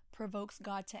rebellion provokes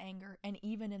God to anger. And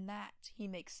even in that, he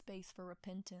makes space for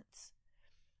repentance.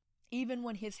 Even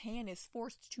when his hand is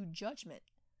forced to judgment,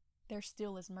 there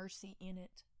still is mercy in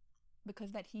it,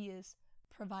 because that he is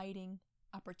providing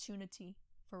opportunity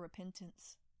for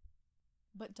repentance.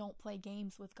 But don't play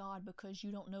games with God, because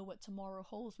you don't know what tomorrow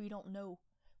holds. We don't know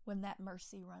when that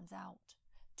mercy runs out.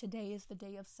 Today is the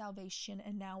day of salvation,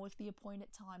 and now is the appointed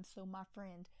time. So my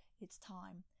friend, it's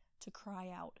time to cry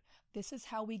out. This is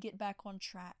how we get back on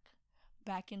track,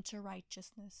 back into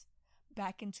righteousness,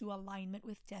 back into alignment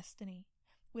with destiny,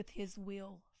 with his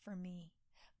will for me.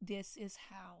 This is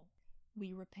how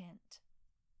we repent.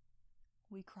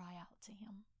 We cry out to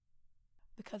him.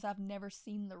 Because I've never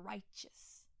seen the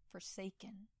righteous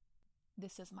forsaken.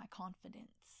 This is my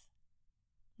confidence.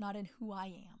 Not in who I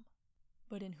am,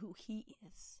 but in who he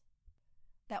is.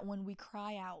 That when we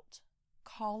cry out,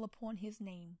 call upon his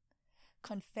name,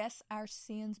 confess our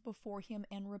sins before him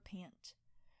and repent,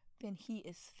 then he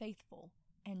is faithful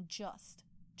and just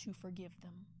to forgive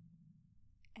them.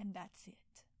 And that's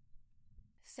it.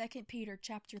 2 Peter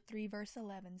chapter 3 verse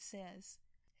 11 says,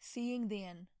 "Seeing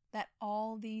then that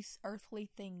all these earthly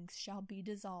things shall be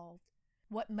dissolved,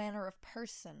 what manner of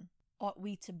person ought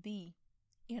we to be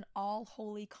in all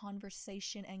holy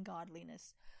conversation and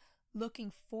godliness, looking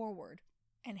forward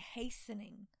and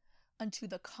hastening unto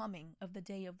the coming of the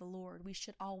day of the Lord?" We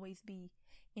should always be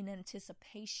in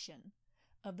anticipation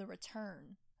of the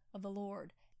return of the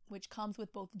Lord, which comes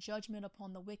with both judgment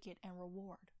upon the wicked and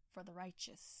reward for the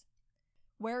righteous.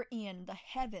 "Wherein the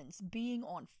heavens, being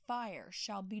on fire,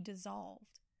 shall be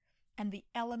dissolved, and the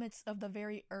elements of the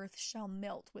very earth shall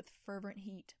melt with fervent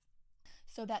heat."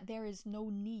 So that there is no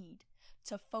need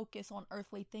to focus on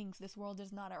earthly things. This world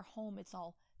is not our home. It's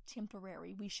all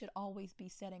temporary. We should always be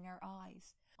setting our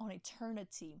eyes on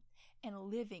eternity and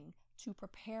living to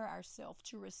prepare ourselves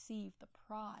to receive the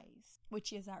prize,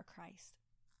 which is our Christ.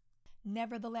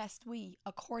 "Nevertheless, we,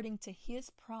 according to his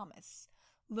promise,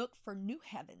 look for new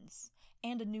heavens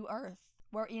and a new earth,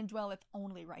 wherein dwelleth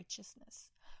only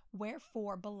righteousness.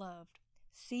 Wherefore, beloved,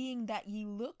 seeing that ye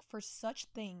look for such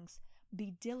things,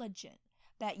 be diligent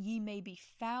that ye may be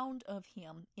found of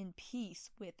him in peace,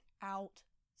 without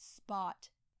spot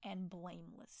and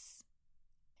blameless."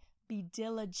 Be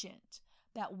diligent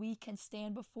that we can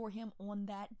stand before him on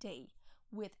that day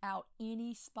without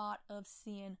any spot of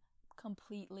sin,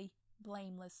 completely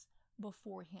blameless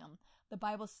before him. The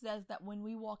Bible says that when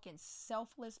we walk in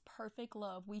selfless, perfect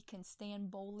love, we can stand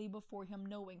boldly before him,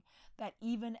 knowing that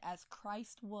even as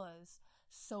Christ was,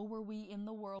 so were we in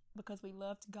the world, because we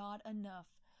loved God enough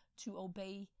to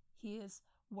obey his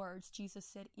words. Jesus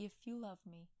said, "If you love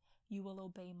me, you will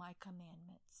obey my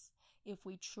commandments." If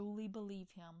we truly believe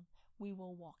him, we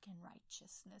will walk in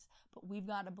righteousness. But we've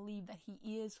got to believe that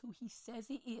he is who he says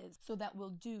he is, so that we'll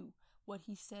do what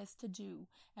he says to do,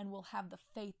 and we'll have the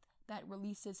faith that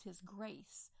releases his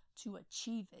grace to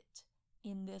achieve it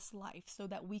in this life, so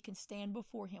that we can stand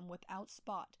before him without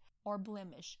spot or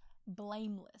blemish,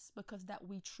 blameless, because that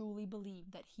we truly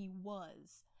believe that he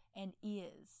was and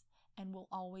is and will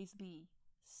always be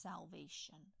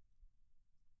salvation.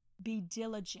 "Be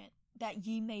diligent that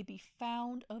ye may be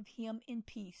found of him in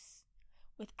peace,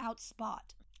 without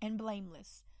spot and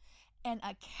blameless, and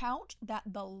account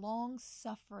that the long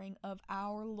suffering of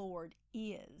our Lord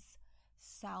is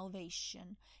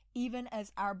salvation, even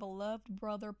as our beloved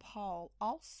brother Paul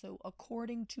also,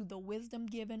 according to the wisdom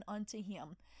given unto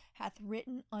him, hath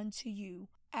written unto you,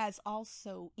 as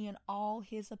also in all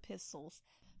his epistles,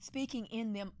 speaking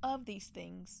in them of these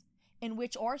things, in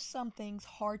which are some things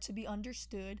hard to be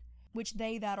understood, which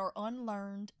they that are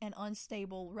unlearned and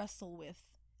unstable wrestle with,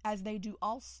 as they do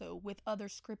also with other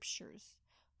scriptures,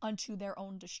 unto their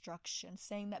own destruction,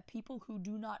 saying that people who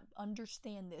do not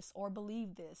understand this or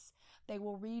believe this, they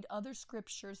will read other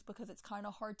scriptures because it's kind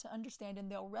of hard to understand,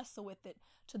 and they'll wrestle with it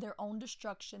to their own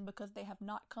destruction because they have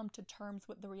not come to terms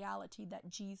with the reality that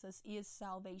Jesus is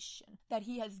salvation, that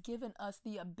he has given us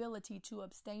the ability to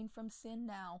abstain from sin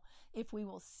now if we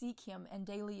will seek him and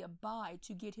daily abide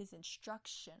to get his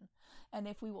instruction, and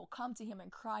if we will come to him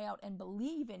and cry out and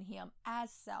believe in him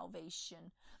as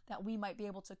salvation, that we might be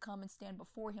able to come and stand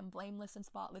before him blameless and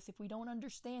spotless. If we don't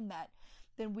understand that,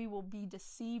 then we will be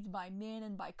deceived by men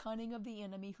and by cunning of the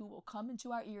enemy, who will come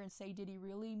into our ear and say, did he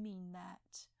really mean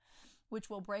that? Which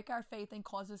will break our faith and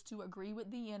cause us to agree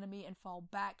with the enemy and fall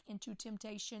back into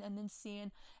temptation and then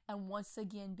sin, and once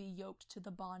again be yoked to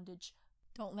the bondage.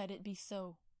 Don't let it be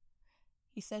so.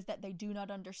 He says that they do not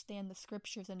understand the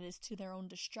scriptures and it is to their own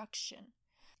destruction.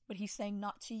 But he's saying,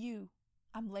 not to you.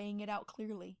 I'm laying it out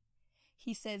clearly.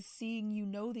 He says, seeing you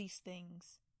know these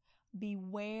things,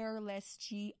 beware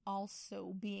lest ye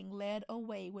also, being led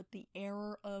away with the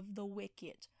error of the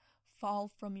wicked, fall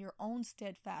from your own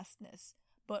steadfastness,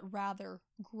 but rather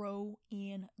grow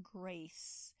in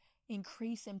grace.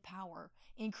 Increase in power,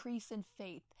 increase in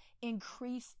faith,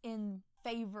 increase in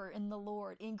favor in the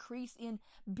Lord, increase in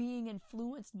being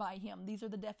influenced by him. These are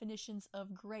the definitions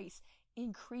of grace.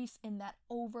 Increase in that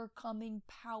overcoming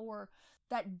power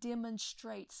that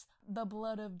demonstrates the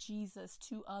blood of Jesus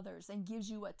to others and gives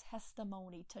you a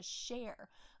testimony to share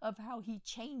of how he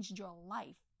changed your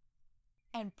life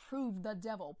and proved the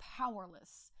devil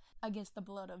powerless against the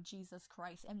blood of Jesus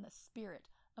Christ and the Spirit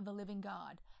of the living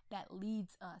God that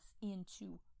leads us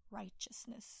into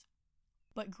righteousness.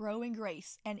 But grow in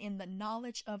grace and in the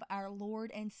knowledge of our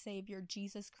Lord and Savior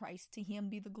Jesus Christ. To him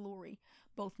be the glory,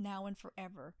 both now and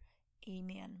forever.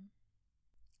 Amen.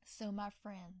 So, my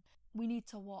friend, we need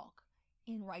to walk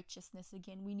in righteousness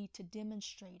again. We need to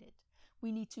demonstrate it.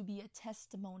 We need to be a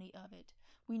testimony of it.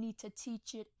 We need to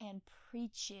teach it and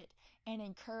preach it and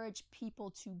encourage people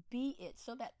to be it,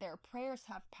 so that their prayers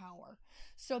have power,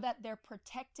 so that they're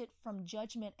protected from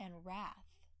judgment and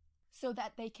wrath, so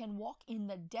that they can walk in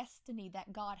the destiny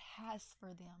that God has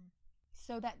for them,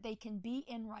 so that they can be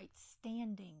in right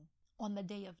standing on the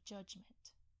day of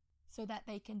judgment, so that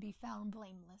they can be found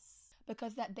blameless,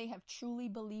 because that they have truly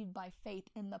believed by faith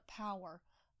in the power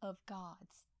of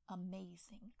God's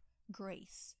amazing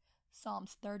grace.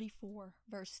 Psalms 34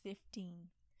 verse 15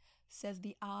 says,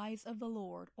 the eyes of the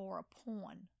Lord are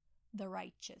upon the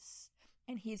righteous,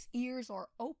 and his ears are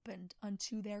opened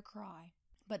unto their cry.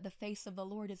 But the face of the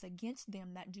Lord is against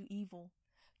them that do evil,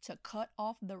 to cut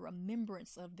off the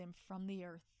remembrance of them from the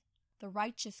earth. The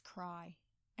righteous cry,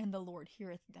 and the Lord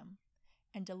heareth them,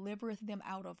 and delivereth them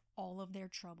out of all of their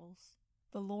troubles.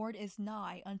 The Lord is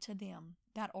nigh unto them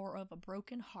that are of a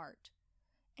broken heart,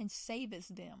 and saveth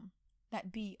them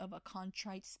that be of a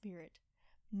contrite spirit.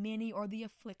 Many are the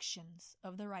afflictions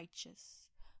of the righteous,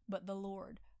 but the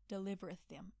Lord delivereth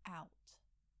them out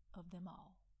of them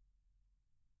all.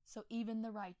 So even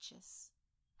the righteous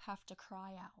have to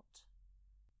cry out,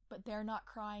 but they're not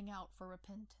crying out for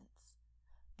repentance.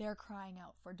 They're crying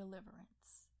out for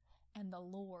deliverance, and the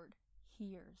Lord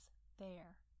hears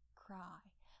their cry.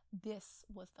 This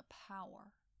was the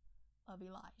power of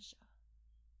Elijah.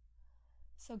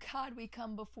 So God, we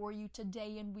come before you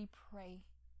today and we pray.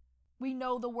 We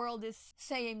know the world is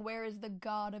saying, where is the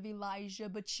God of Elijah?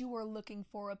 But you are looking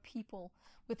for a people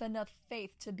with enough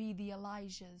faith to be the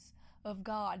Elijahs of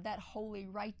God, that holy,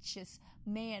 righteous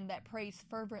man that prays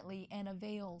fervently and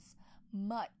avails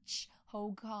much.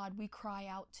 Oh God, we cry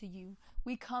out to you.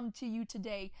 We come to you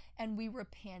today and we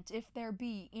repent. If there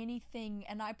be anything,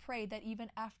 and I pray that even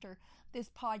after this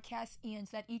podcast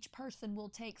ends, that each person will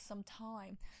take some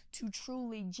time to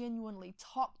truly, genuinely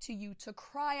talk to you, to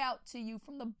cry out to you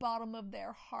from the bottom of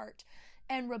their heart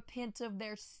and repent of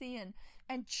their sin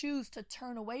and choose to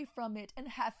turn away from it and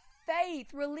have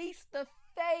faith. Release the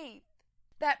faith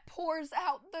that pours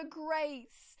out the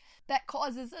grace that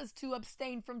causes us to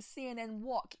abstain from sin and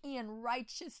walk in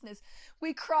righteousness.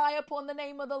 We cry upon the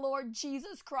name of the Lord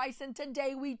Jesus Christ, and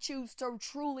today we choose to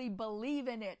truly believe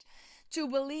in it, to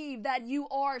believe that you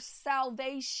are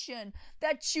salvation,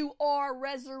 that you are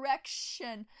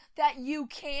resurrection, that you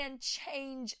can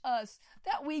change us,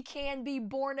 that we can be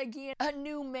born again, a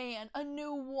new man, a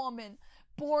new woman,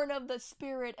 born of the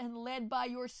Spirit and led by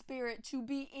your Spirit to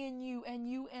be in you and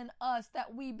you in us,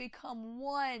 that we become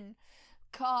one.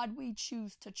 God, we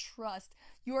choose to trust.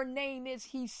 Your name is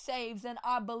He Saves, and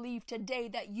I believe today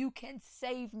that you can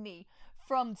save me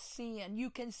from sin. You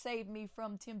can save me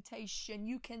from temptation.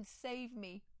 You can save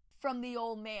me from the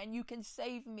old man. You can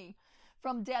save me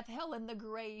From death, hell, and the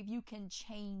grave, you can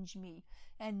change me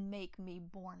and make me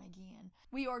born again.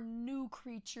 We are new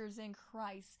creatures in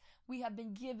Christ. We have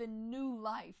been given new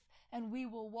life, and we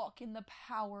will walk in the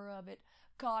power of it.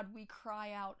 God, we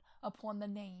cry out upon the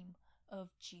name of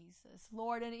Jesus.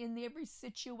 Lord, and in every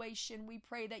situation, we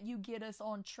pray that you get us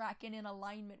on track and in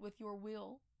alignment with your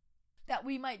will, that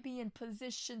we might be in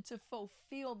position to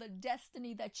fulfill the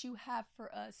destiny that you have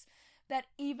for us, that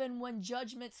even when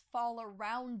judgments fall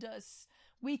around us,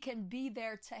 we can be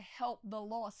there to help the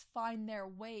lost find their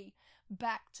way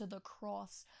back to the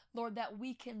cross. Lord, that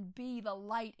we can be the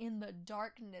light in the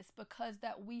darkness because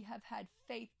that we have had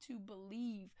faith to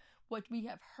believe what we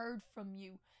have heard from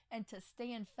you and to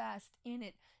stand fast in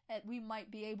it, that we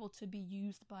might be able to be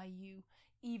used by you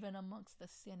even amongst the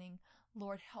sinning.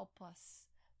 Lord, help us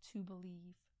to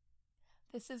believe.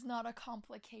 This is not a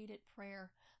complicated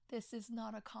prayer. This is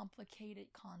not a complicated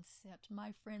concept.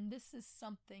 My friend, this is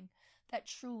something that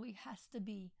truly has to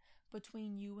be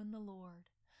between you and the Lord.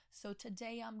 So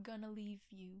today I'm going to leave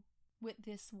you with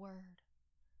this word.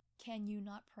 Can you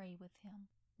not pray with him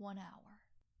 1 hour,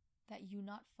 that you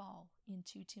not fall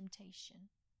into temptation?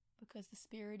 Because the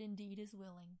spirit indeed is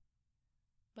willing,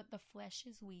 but the flesh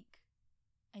is weak,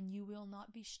 and you will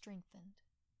not be strengthened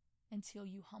until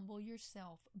you humble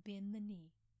yourself, bend the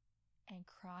knee, and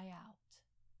cry out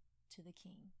to the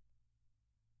King.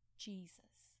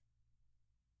 Jesus,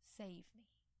 save me,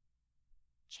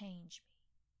 change me.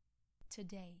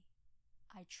 Today,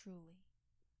 I truly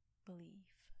believe.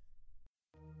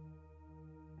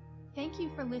 Thank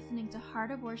you for listening to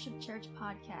Heart of Worship Church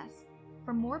podcast.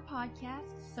 For more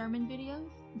podcasts, sermon videos,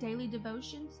 daily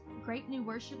devotions, great new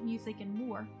worship music, and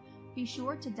more, be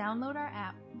sure to download our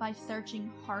app by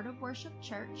searching Heart of Worship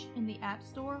Church in the App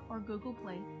Store or Google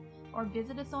Play, or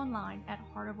visit us online at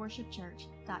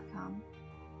heartofworshipchurch.com.